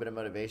lose a little bit of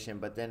motivation,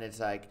 but then it's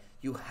like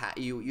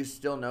you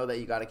still know that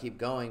you got to keep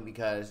going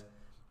because.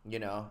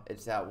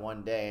 It's that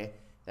one day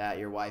that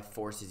your wife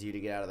forces you to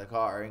get out of the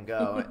car and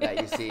go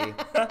that you see,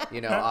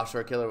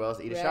 offshore killer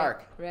whales eat a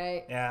shark.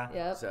 Right. Yeah.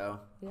 Yep. So.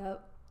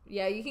 Yep.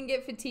 Yeah, you can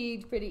get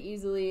fatigued pretty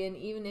easily, and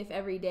even if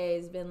every day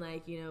has been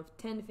like, 10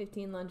 to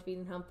 15 lunch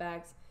feeding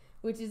humpbacks,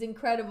 which is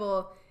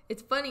incredible.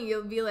 It's funny,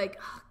 you'll be like,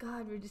 oh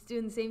God, we're just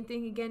doing the same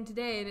thing again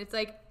today. And it's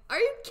like, are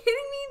you kidding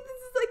me? This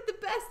is like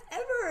the best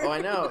ever. Oh, I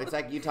know. It's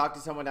like you talk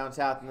to someone down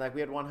south and like, we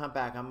had one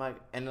humpback. I'm like,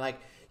 and like,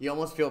 you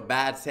almost feel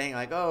bad saying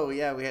like, oh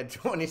yeah, we had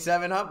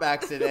 27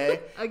 humpbacks today.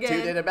 Again.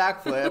 2 did a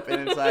backflip,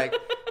 and it's like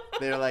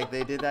they're like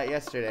they did that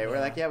yesterday. We're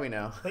like, yeah, we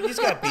know. But you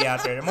just gotta be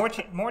out there.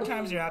 The more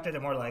times you're out there,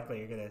 the more likely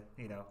you're gonna,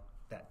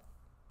 that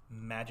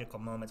magical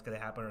moment's gonna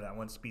happen, or that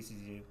one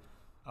species you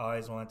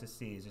always wanted to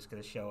see is just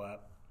gonna show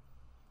up.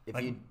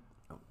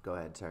 Go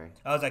ahead. Sorry.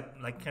 I was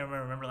like, can I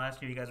remember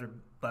last year you guys were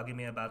bugging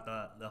me about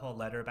the whole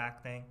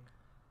letterback thing?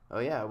 Oh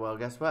yeah. Well,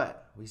 guess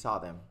what? We saw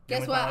them.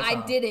 Guess what?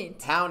 I didn't.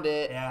 Pound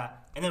it. Yeah.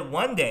 And then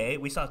one day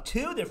we saw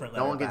 2 different leatherbacks.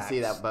 No one can see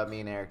that, but me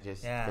and Eric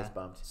just fist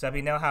bumped. So if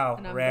you know how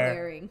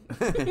rare,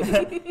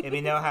 if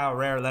you know how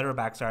rare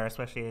leatherbacks are,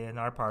 especially in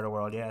our part of the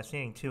world,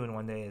 seeing 2 in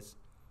one day is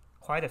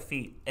quite a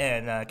feat.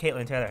 And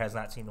Caitlin Taylor has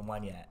not seen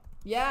one yet.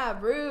 Yeah,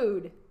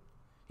 rude.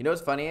 You know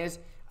what's funny is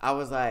I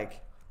was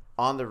like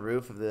on the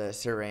roof of the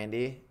Sir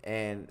Randy,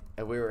 and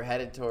we were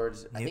headed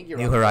towards.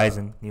 New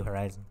Horizon.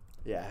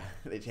 Yeah,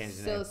 they changed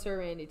the name. So Sir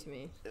Randy to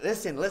me.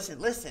 Listen.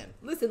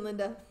 Listen,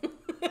 Linda.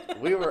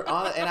 We were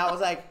on it, and I was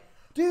like,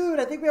 dude,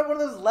 I think we have one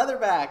of those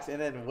leatherbacks. And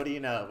then what do you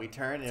know? We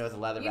turned and it was a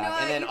leatherback. You know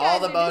what? And then You all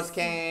guys the are boats just-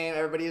 came.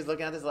 Everybody was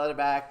looking at this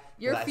leatherback.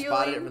 You're I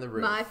spotted it from the fueling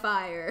roof. my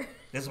fire.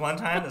 This one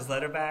time, this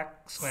leatherback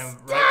swam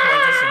right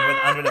towards us and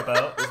went under the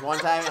boat. This one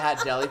time it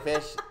had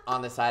jellyfish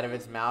on the side of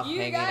its mouth You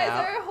hanging guys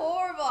out. are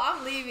horrible.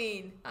 I'm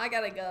leaving. I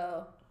gotta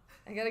go.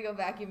 I gotta go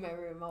vacuum my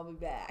room. I'll be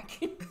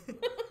back.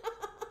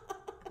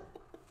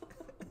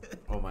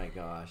 Oh my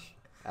gosh.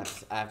 I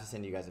have to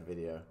send you guys a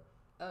video.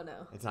 Oh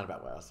no. It's not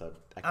about whales, so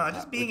I can't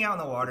Just talk- being out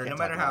in the water, we no can't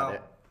matter talk about how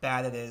it.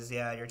 bad it is,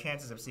 yeah, your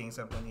chances of seeing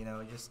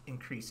something, just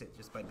increase it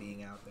just by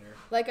being out there.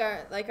 Like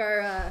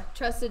our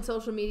trusted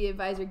social media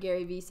advisor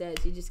Gary Vee says,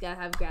 you just gotta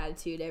have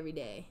gratitude every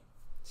day.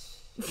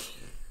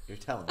 You're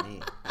telling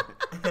me.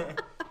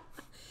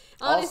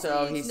 Honestly,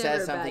 Also, it's he never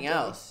says a bad something day.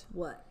 else.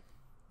 What?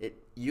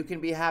 You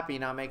can be happy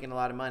not making a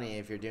lot of money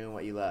if you're doing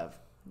what you love.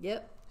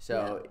 Yep.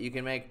 So you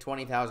can make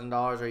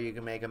 $20,000 or you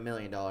can make $1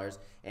 million.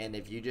 And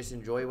if you just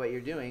enjoy what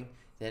you're doing,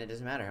 then it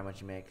doesn't matter how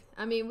much you make.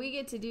 I mean, we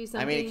get to do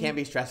something. I mean, it can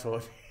be stressful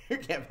if you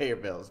can't pay your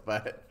bills,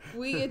 but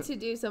We get to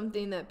do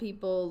something that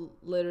people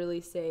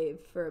literally save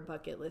for a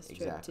bucket list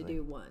trip Exactly. to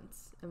do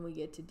once, and we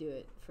get to do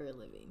it for a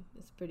living.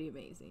 It's pretty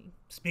amazing.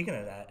 Speaking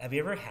of that, have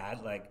you ever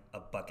had like a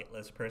bucket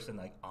list person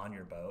like on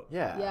your boat?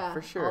 Yeah,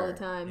 for sure. all the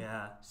time.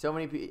 Yeah, So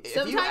many people.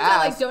 Sometimes if you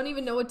I ask, don't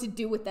even know what to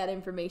do with that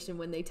information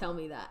when they tell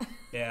me that.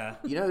 yeah.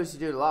 You know who used to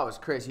do it a lot was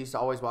Chris. He used to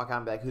always walk out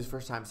and be like, "Who's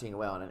first time seeing a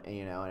whale?" And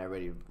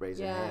everybody would raise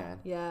their hand.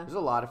 Yeah. There's a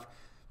lot of.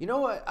 You know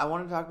what I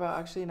wanted to talk about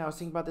actually, and I was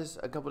thinking about this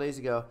a couple days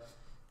ago.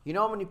 You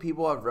know how many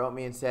people have wrote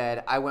me and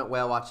said, "I went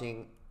whale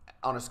watching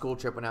on a school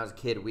trip when I was a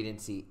kid. We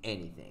didn't see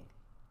anything."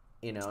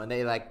 And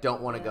they like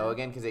don't want to go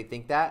again because they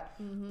think that.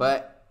 Mm-hmm.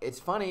 But it's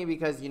funny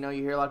because you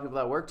hear a lot of people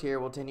that worked here.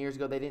 Well, 10 years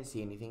ago they didn't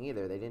see anything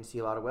either. They didn't see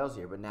a lot of whales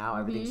here, but now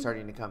everything's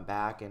starting to come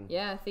back and.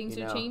 Yeah, things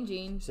are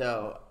changing.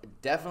 So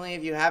definitely,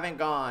 if you haven't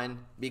gone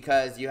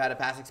because you had a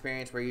past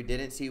experience where you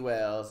didn't see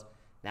whales,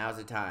 now's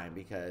the time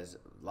because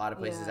a lot of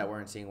places that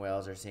weren't seeing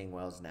whales are seeing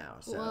whales now.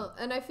 So. Well,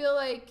 and I feel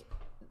like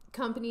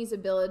companies'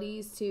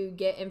 abilities to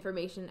get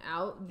information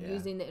out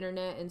using the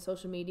internet and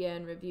social media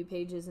and review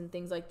pages and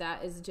things like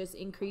that is just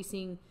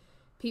increasing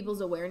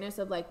people's awareness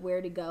of like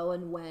where to go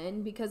and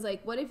when. Because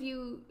like, what if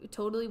you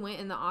totally went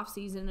in the off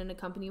season and a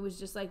company was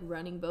just like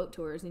running boat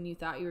tours and you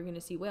thought you were going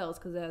to see whales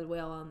because they had a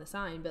whale on the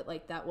sign, but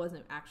like that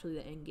wasn't actually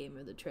the end game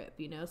of the trip,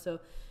 So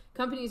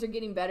companies are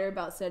getting better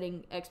about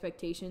setting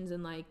expectations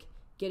and like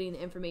getting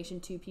the information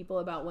to people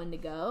about when to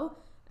go,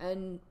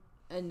 and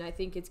I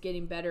think it's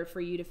getting better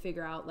for you to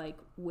figure out like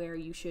where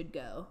you should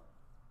go,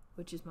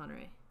 which is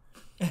Monterey.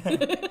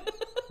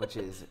 Which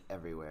is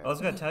everywhere. I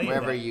was gonna tell you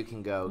wherever that. you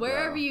can go.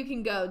 Wherever you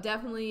can go,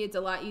 definitely it's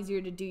a lot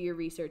easier to do your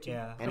research.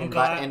 Yeah, And I'm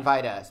invite, glad-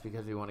 invite us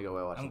because we want to go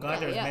whale watching. I'm glad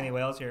there's Yeah. many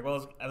whales here.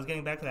 Well, I was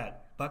getting back to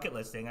that bucket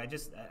list thing. I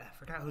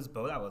forgot whose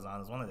boat I was on. It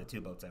was one of the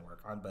two boats I work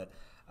on, but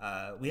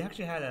we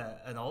actually had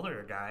an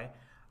older guy.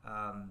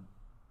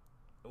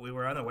 We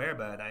were unaware,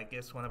 but I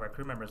guess one of our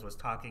crew members was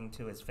talking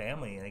to his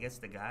family, and I guess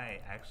the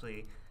guy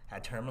actually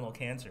had terminal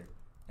cancer,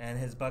 and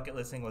his bucket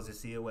listing was to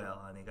see a whale,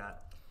 and we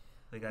got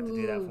to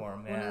do that for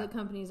him. One of the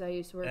companies I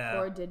used to work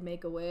for did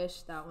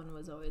Make-A-Wish. That one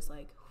was always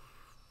like,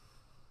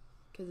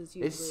 because it's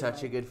usually It's such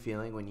a like, good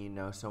feeling when you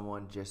know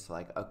someone just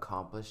like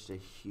accomplished a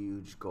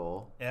huge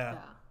goal. Yeah.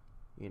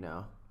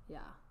 yeah.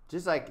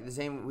 Just like the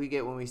same we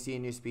get when we see a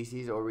new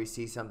species or we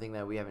see something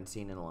that we haven't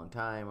seen in a long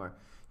time, or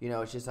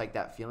it's just like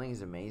that feeling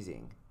is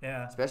amazing.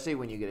 Yeah. Especially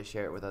when you get to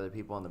share it with other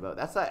people on the boat.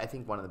 That's I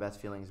think one of the best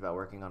feelings about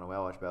working on a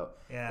whale watch boat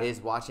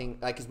is watching,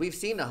 like, because we've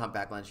seen the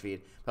humpback lunch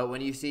feed, but when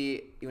you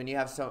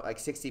have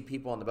 60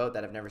 people on the boat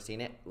that have never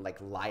seen it, like,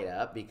 light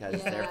up because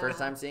it's their first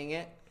time seeing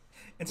it.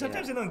 And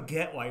sometimes I don't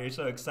get why you're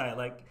so excited,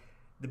 like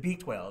the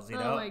beaked whales, Oh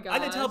my I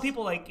had to tell gosh.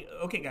 people, like,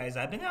 okay, guys,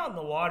 I've been out in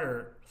the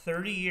water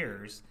 30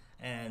 years,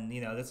 and,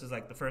 this is,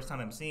 like, the first time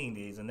I'm seeing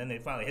these, and then they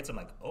finally hit some,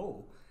 like,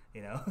 oh,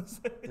 You're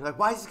like,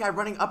 why is this guy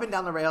running up and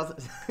down the rails?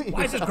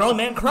 why is this grown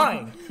man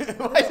crying?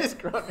 Why is this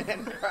grown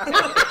man crying?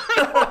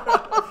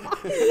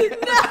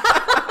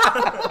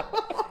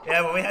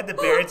 Yeah, when we had the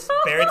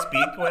Barrett's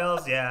beaked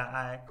whales,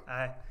 I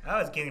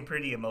was getting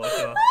pretty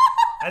emotional.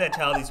 I had to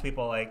tell these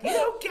people, like, you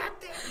don't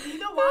get this. You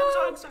know why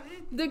I'm so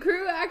excited? The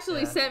crew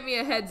actually sent me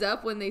a heads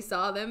up when they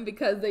saw them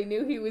because they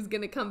knew he was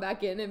going to come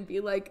back in and be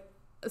like,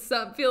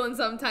 feeling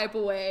some type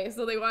of way,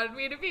 so they wanted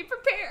me to be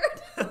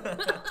prepared.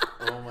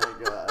 Oh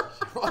my gosh.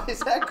 Why is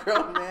that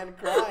grown man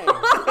crying?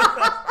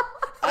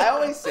 I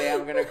always say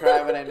I'm going to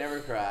cry, but I never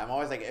cry. I'm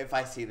always like, if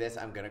I see this,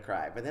 I'm going to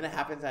cry. But then it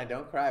happens and I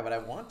don't cry, but I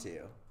want to.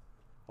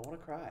 I want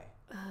to cry.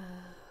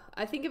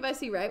 I think if I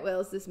see right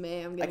whales this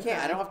May, I'm I going to can't.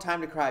 cry. I don't have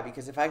time to cry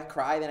because if I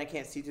cry, then I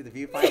can't see through the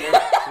viewfinder.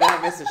 And then I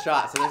miss a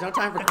shot. So there's no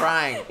time for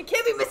crying. I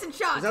can't be missing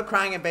shots. There's no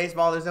crying in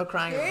baseball. There's no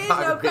crying There in is no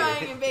photography.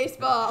 crying in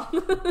baseball.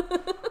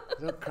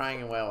 There's no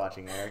crying in whale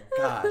watching, Eric.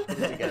 Gosh, put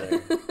it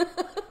together.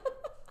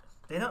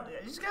 They don't. You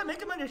just gotta make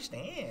them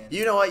understand.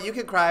 You know what? You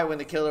can cry when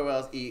the killer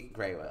whales eat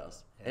gray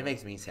whales. It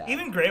makes me sad.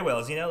 Even gray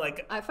whales,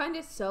 like I find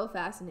it so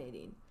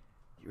fascinating.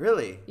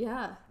 Really?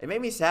 Yeah. It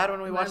made me sad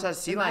when we Am watched I- that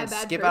sea am I a lion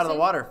bad skip out of the person?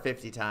 water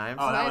 50 times.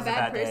 Oh, Am that I a was a bad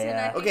bad day, person? yeah.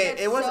 I think Okay,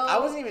 that's it was. so I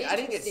wasn't even. I didn't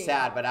get interesting.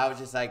 sad, but I was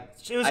just like,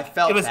 It I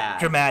felt it was bad.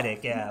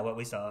 dramatic, yeah, what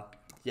we saw.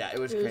 Yeah, it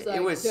was It was crazy.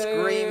 It like, was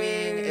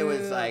screaming. It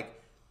was like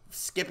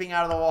skipping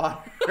out of the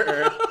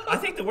water. I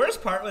think the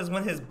worst part was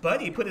when his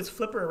buddy put his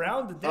flipper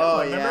around the dead Oh,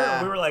 one. Remember?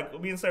 yeah. We were like,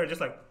 me and Sarah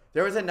just like,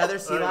 There was another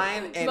sea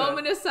lion, and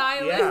Moment of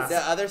silence. Yeah. the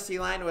other sea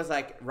lion was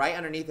like right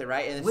underneath it,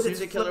 right? And as with soon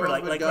his as the killer flipper,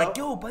 whales like, would like,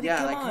 go, yo, buddy, yeah,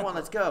 come like on. come on,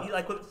 let's go. He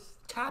like was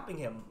tapping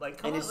him, like,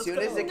 come And on, as let's soon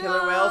go. as the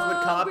killer whales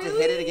would come up to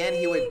hit it again,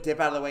 he really? would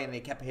dip out of the way, and they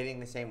kept hitting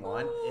the same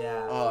one.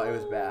 Yeah. Oh, it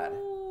was bad.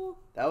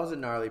 That was a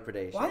gnarly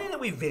predation. Why didn't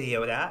we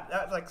video that?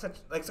 That was like such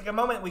like a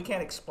moment we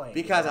can't explain.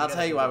 Because I'll gotta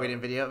tell you why video we it.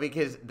 didn't video it.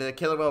 Because the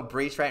killer whale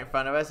breached right in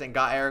front of us and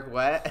got Eric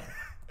wet.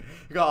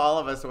 Got all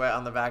of us wet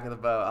on the back of the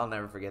boat. I'll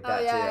never forget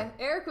that Oh yeah, too.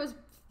 Eric was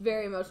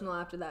very emotional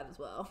after that as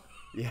well.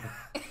 Yeah.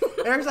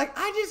 Eric's like,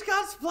 I just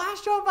got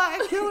splashed on by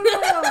a killer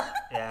whale.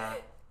 Yeah.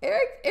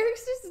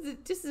 Eric's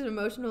just an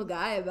emotional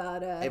guy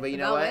about Hey, but you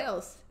know about what?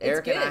 whales.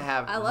 Eric it's and I good.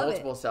 have love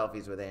multiple It.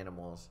 selfies with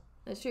animals.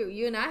 That's true.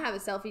 You and I have a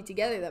selfie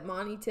together that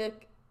Monty took.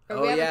 Or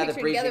Oh, we have yeah, a the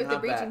picture together with the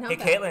breaching breaching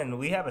Hey, humpback. Caitlin,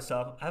 we have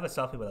I have a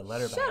selfie with a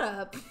letter Shut bag.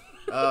 up.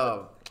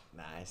 Oh,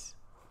 nice.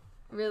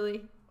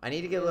 Really? I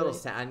need to get a little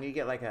sound. I need to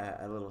get like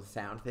a little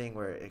sound thing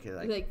where it could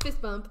Like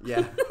fist bump.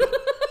 yeah.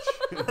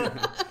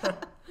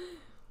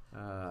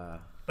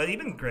 But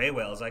even gray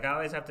whales, like I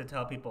always have to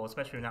tell people,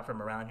 especially not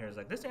from around here, is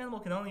like this animal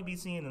can only be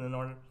seen in the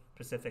Northern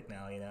Pacific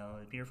now. You know,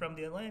 if you're from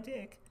the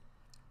Atlantic,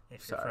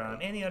 if you're Sorry. from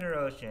any other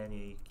ocean,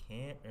 you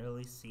can't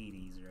really see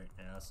these right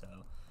now. So,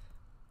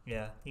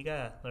 yeah, you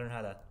gotta learn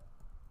how to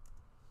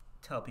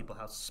tell people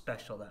how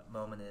special that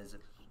moment is.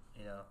 If,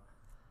 you know,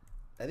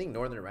 I think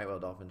northern right whale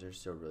dolphins are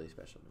still really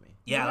special to me.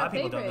 yeah, a lot of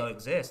people don't favorite? know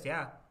exist.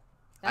 Yeah,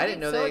 I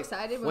didn't know so they.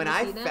 excited when we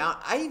I see them. found,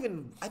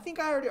 I think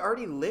I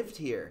already lived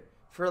here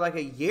for like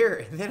a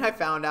year, and then I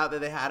found out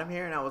that they had them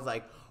here, and I was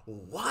like,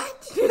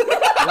 what?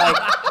 Like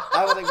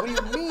I was like, what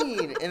do you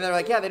mean? And they're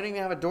like, yeah, they don't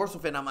even have a dorsal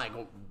fin. I'm like,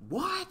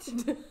 what?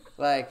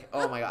 Like,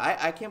 oh my god,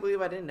 I can't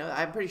believe I didn't know that.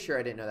 I'm pretty sure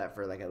I didn't know that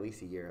for like at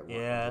least a year at one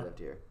point Yeah. I lived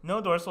here. no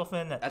dorsal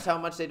fin. That's how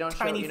much they don't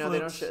show. Tiny You know, they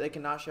don't. flukes. They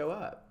cannot show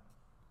up,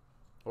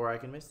 or I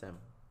can miss them.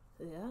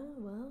 Yeah,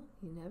 well,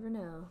 you never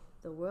know.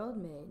 The world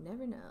may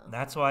never know.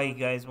 That's why you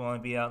guys want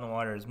to be out in the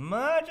water as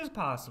much as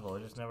possible.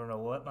 You just never know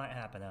what might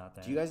happen out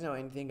there. Do you guys know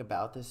anything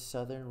about the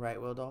southern right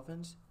whale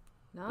dolphins?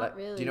 Not Like,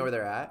 really. Do you know where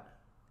they're at?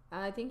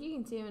 I think you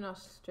can see them in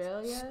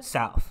Australia.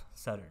 South,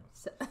 southern.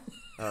 So,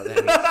 Oh, there.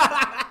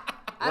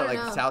 I don't like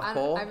know. the South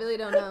Pole? I really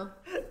don't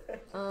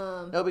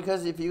know. No,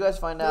 because if you guys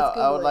find Let's out, I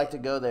Google would like it. to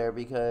go there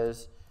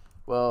because,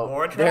 well,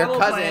 More their travel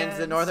cousins, plans.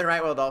 the northern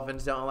right whale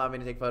dolphins, don't allow me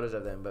to take photos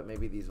of them, but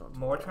maybe these ones.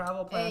 More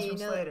travel plans Hey, from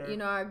Slater. you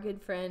know our good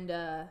friend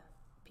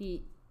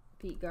Pete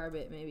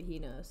Garbett. Maybe he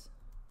knows.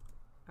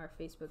 Our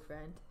Facebook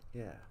friend.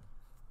 Yeah.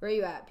 Where are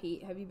you at,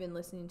 Pete? Have you been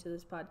listening to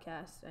this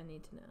podcast? I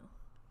need to know.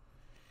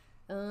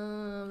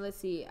 Let's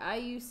see.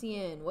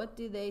 IUCN. What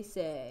do they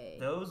say?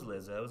 Those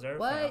Lizzos are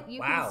What? found.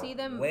 You can wow, see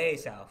them- way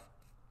south.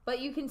 But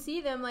you can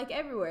see them like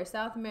everywhere: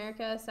 South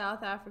America,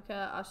 South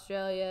Africa,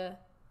 Australia,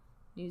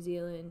 New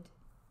Zealand.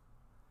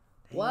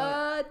 Dang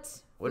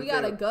What? What We if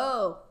gotta they-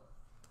 go.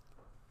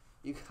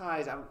 You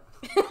guys, I'm.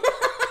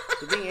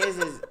 The thing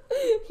is,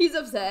 He's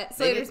upset.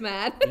 Maybe- Slater's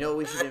mad. you know what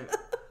we should.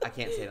 I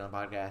can't say it on the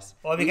podcast.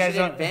 Well, if we you guys should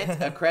don't-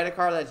 invent a credit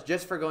card that's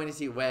just for going to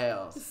see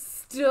whales.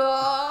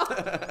 Stop.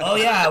 Oh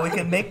yeah, we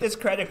can make this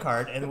credit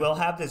card, and we'll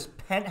have this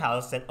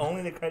penthouse that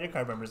only the credit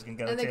card members can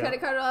go And the to.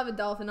 credit card will have a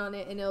dolphin on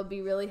it, and it'll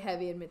be really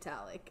heavy and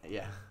metallic.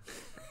 Yeah.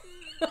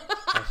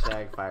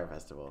 Hashtag Fire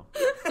Festival.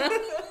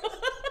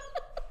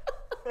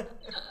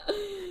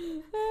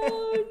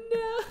 Oh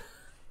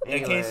no. In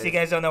case Anyways. you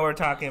guys don't know what we're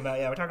talking about,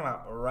 yeah, we're talking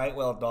about right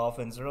whale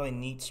dolphins. A really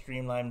neat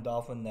streamlined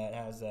dolphin that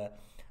has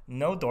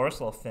no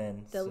dorsal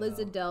fin. The so-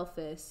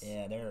 Lizardelphus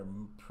Yeah, they're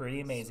pretty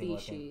amazing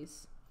looking.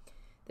 species.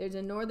 There's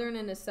a northern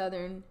and a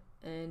southern,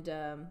 and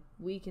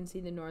we can see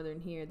the northern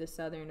here. The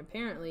southern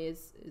apparently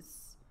is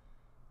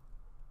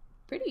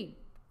pretty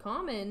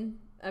common.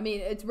 I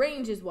mean, its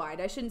range is wide.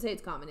 I shouldn't say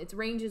it's common. Its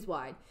range is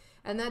wide.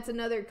 And that's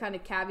another kind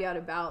of caveat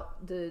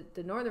about the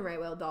northern right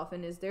whale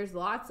dolphin is there's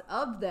lots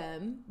of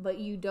them, but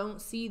you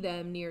don't see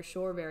them near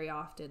shore very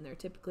often. They're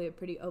typically a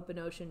pretty open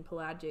ocean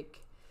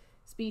pelagic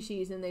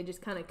species, and they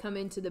just kind of come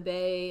into the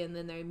bay, and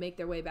then they make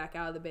their way back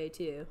out of the bay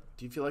too.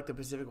 Do you feel like the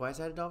Pacific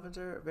white-sided dolphins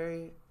are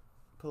very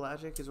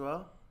pelagic as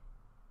well?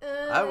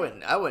 Uh, I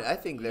wouldn't. I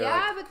think they're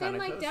yeah, like but then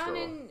kinda like down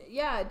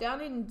coastal. down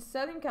in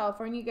Southern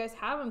California, you guys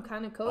have them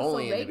kind of coastal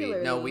only in the regularly.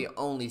 beach. No, we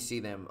only see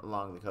them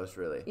along the coast.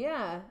 Really,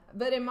 Yeah,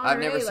 but in Monterey, I've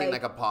never seen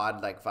like a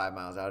pod like 5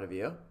 miles out of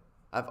you.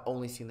 I've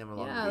only seen them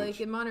along yeah, the beach.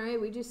 like in Monterey,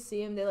 we just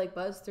see them. They like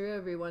buzz through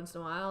every once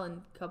in a while,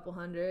 and a couple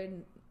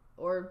hundred,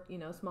 or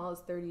small as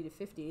 30 to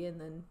 50,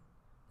 and then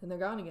they're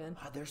gone again.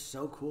 Wow, they're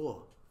so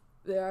cool.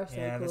 They are so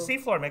Yeah, cool. the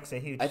seafloor makes a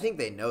huge I think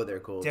they know they're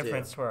cool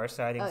difference too. for our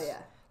sightings. Oh, yeah.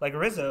 Like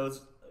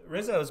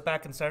Rizzo's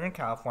back in Southern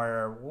California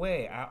are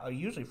way out,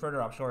 usually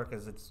further offshore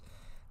because it's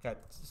got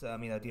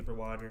deeper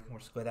water, more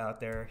squid out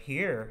there.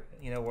 Here,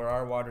 where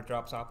our water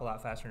drops off a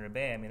lot faster in the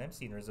bay. I mean, I've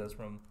seen Rizos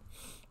from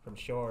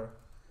shore.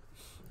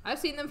 I've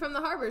seen them from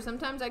the harbor.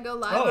 Sometimes I go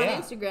live on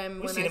Instagram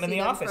We've when seen I them in see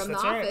the them office. from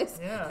That's the right. office.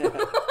 Yeah.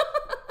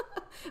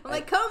 I'm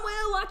like, come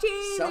whale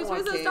watching. There's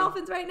Rizzo's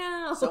dolphins right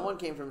now. Someone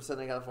came from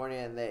Southern California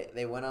and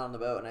they went on the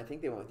boat, and I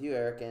think they went with you,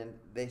 Eric, and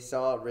they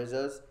saw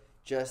Rizzo's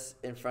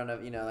just in front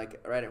of,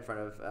 right in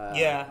front of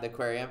the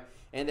aquarium.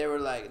 And they were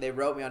like, they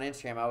wrote me on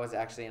Instagram. I was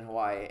actually in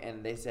Hawaii,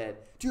 and they said,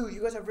 dude,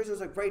 you guys have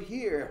Rizzo's like right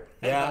here.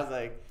 And I was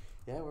like,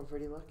 yeah, we're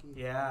pretty lucky.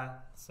 Yeah.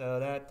 So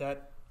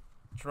that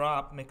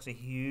drop makes a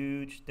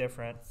huge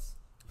difference.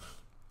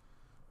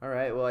 All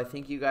right. Well, I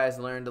think you guys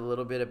learned a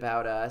little bit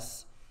about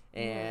us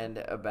and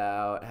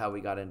about how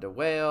we got into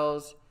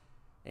whales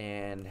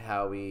and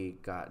how we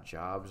got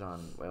jobs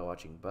on whale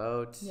watching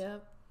boats.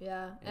 Yep.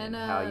 Yeah. And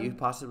how you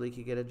possibly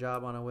could get a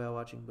job on a whale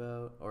watching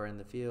boat or in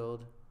the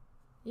field.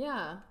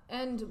 Yeah.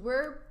 And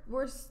we're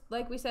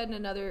like we said in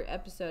another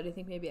episode, I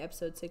think maybe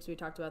episode 6, we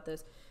talked about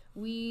this.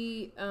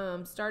 We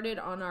started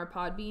on our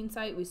Podbean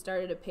site. We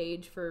started a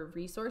page for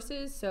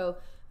resources. So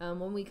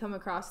when we come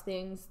across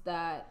things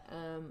that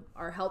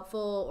are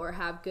helpful or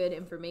have good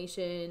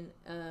information,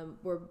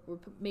 we're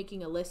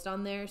making a list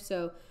on there.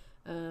 So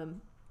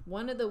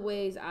one of the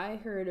ways I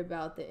heard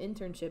about the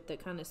internship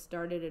that kind of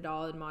started it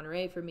all in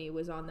Monterey for me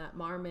was on that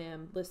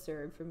Marmam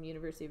listserv from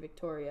University of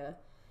Victoria.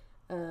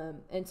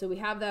 And so we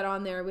have that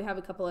on there. We have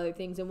a couple other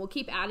things, and we'll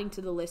keep adding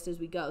to the list as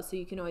we go. So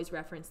you can always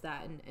reference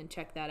that and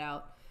check that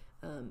out.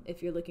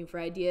 If you're looking for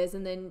ideas.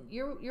 And then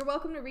you're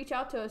welcome to reach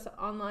out to us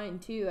online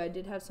too. I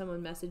did have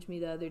someone message me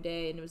the other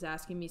day and was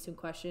asking me some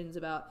questions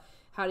about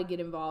how to get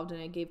involved, and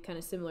I gave kind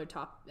of similar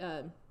topics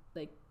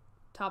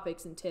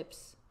and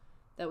tips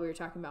that we were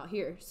talking about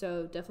here.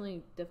 So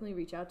definitely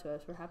reach out to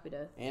us. We're happy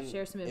to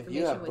share some information with you. If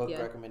you have book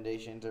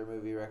recommendations or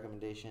movie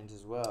recommendations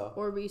as well,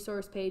 or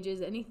resource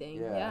pages,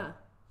 anything, yeah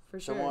for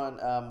sure.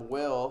 Someone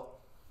Will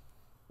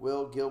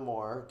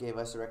Gilmore gave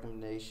us a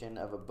recommendation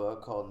of a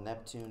book called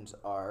Neptune's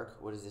Ark.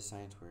 What is this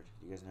science word?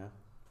 Do you guys know?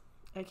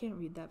 I can't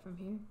read that from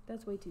here.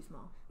 That's way too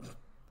small.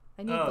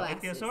 I need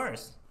glasses.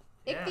 Ichthyosaurus.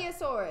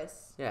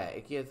 Ichthyosaurus. Yeah,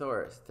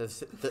 Ichthyosaurus.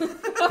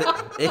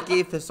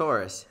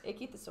 Ichthyosaurus.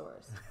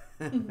 Ichthyosaurus.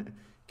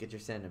 Get your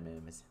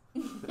synonyms.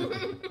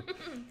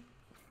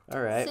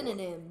 All right.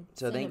 Synonym.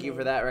 So thank you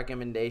for that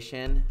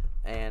recommendation.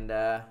 And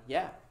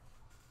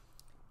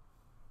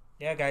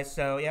Yeah, guys.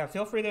 So,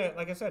 feel free to,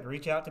 like I said,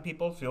 reach out to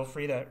people. Feel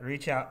free to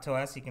reach out to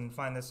us. You can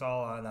find this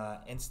all on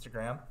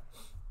Instagram.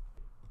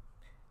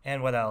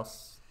 And what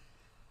else?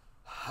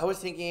 I was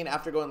thinking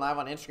after going live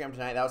on Instagram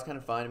tonight, that was kind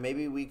of fun.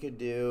 Maybe we could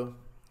do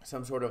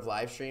some sort of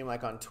live stream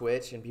like on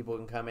Twitch, and people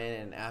can come in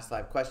and ask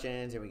live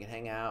questions, and we can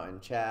hang out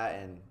and chat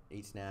and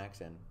eat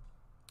snacks. And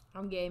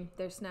I'm game.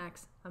 There's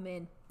snacks. I'm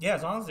in. Yeah,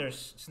 as long as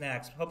there's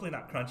snacks. Hopefully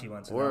not crunchy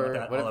ones. Or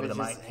what if it's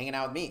just hanging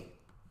out with me?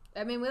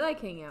 I mean, we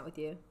like hanging out with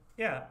you.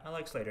 Yeah, I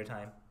like Slater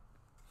time.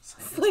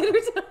 Slater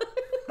time.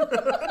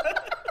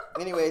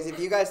 Anyways, if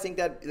you guys think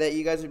that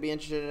you guys would be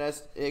interested in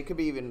us, it could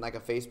be even like a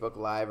Facebook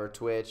Live or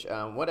Twitch,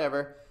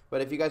 whatever.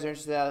 But if you guys are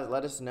interested in that,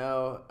 let us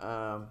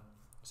know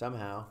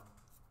somehow.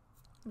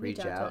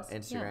 Reach out.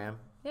 Instagram.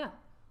 Yeah.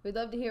 We'd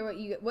love to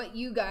hear what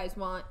you guys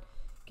want,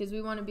 because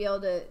we want to be able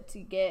to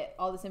get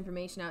all this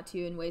information out to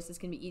you in ways that's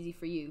going to be easy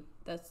for you.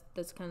 That's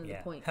kind of the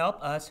point.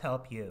 Help us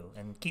help you,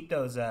 and keep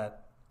those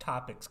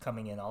topics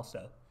coming in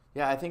also.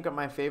 Yeah, I think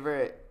my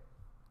favorite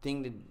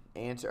thing to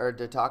answer or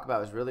to talk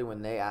about is really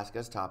when they ask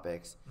us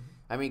topics. Mm-hmm.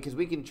 I mean, because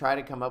we can try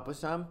to come up with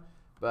some,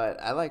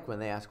 but I like when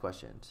they ask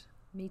questions.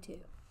 Me too.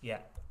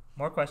 Yeah,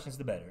 more questions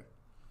the better.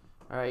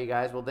 All right, you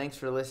guys. Well, thanks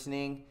for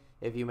listening.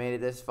 If you made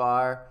it this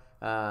far,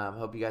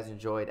 hope you guys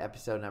enjoyed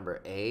episode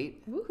number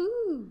 8.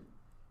 Woohoo!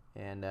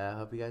 And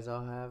hope you guys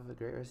all have a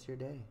great rest of your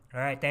day. All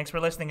right, thanks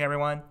for listening,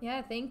 everyone.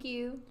 Yeah, thank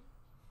you.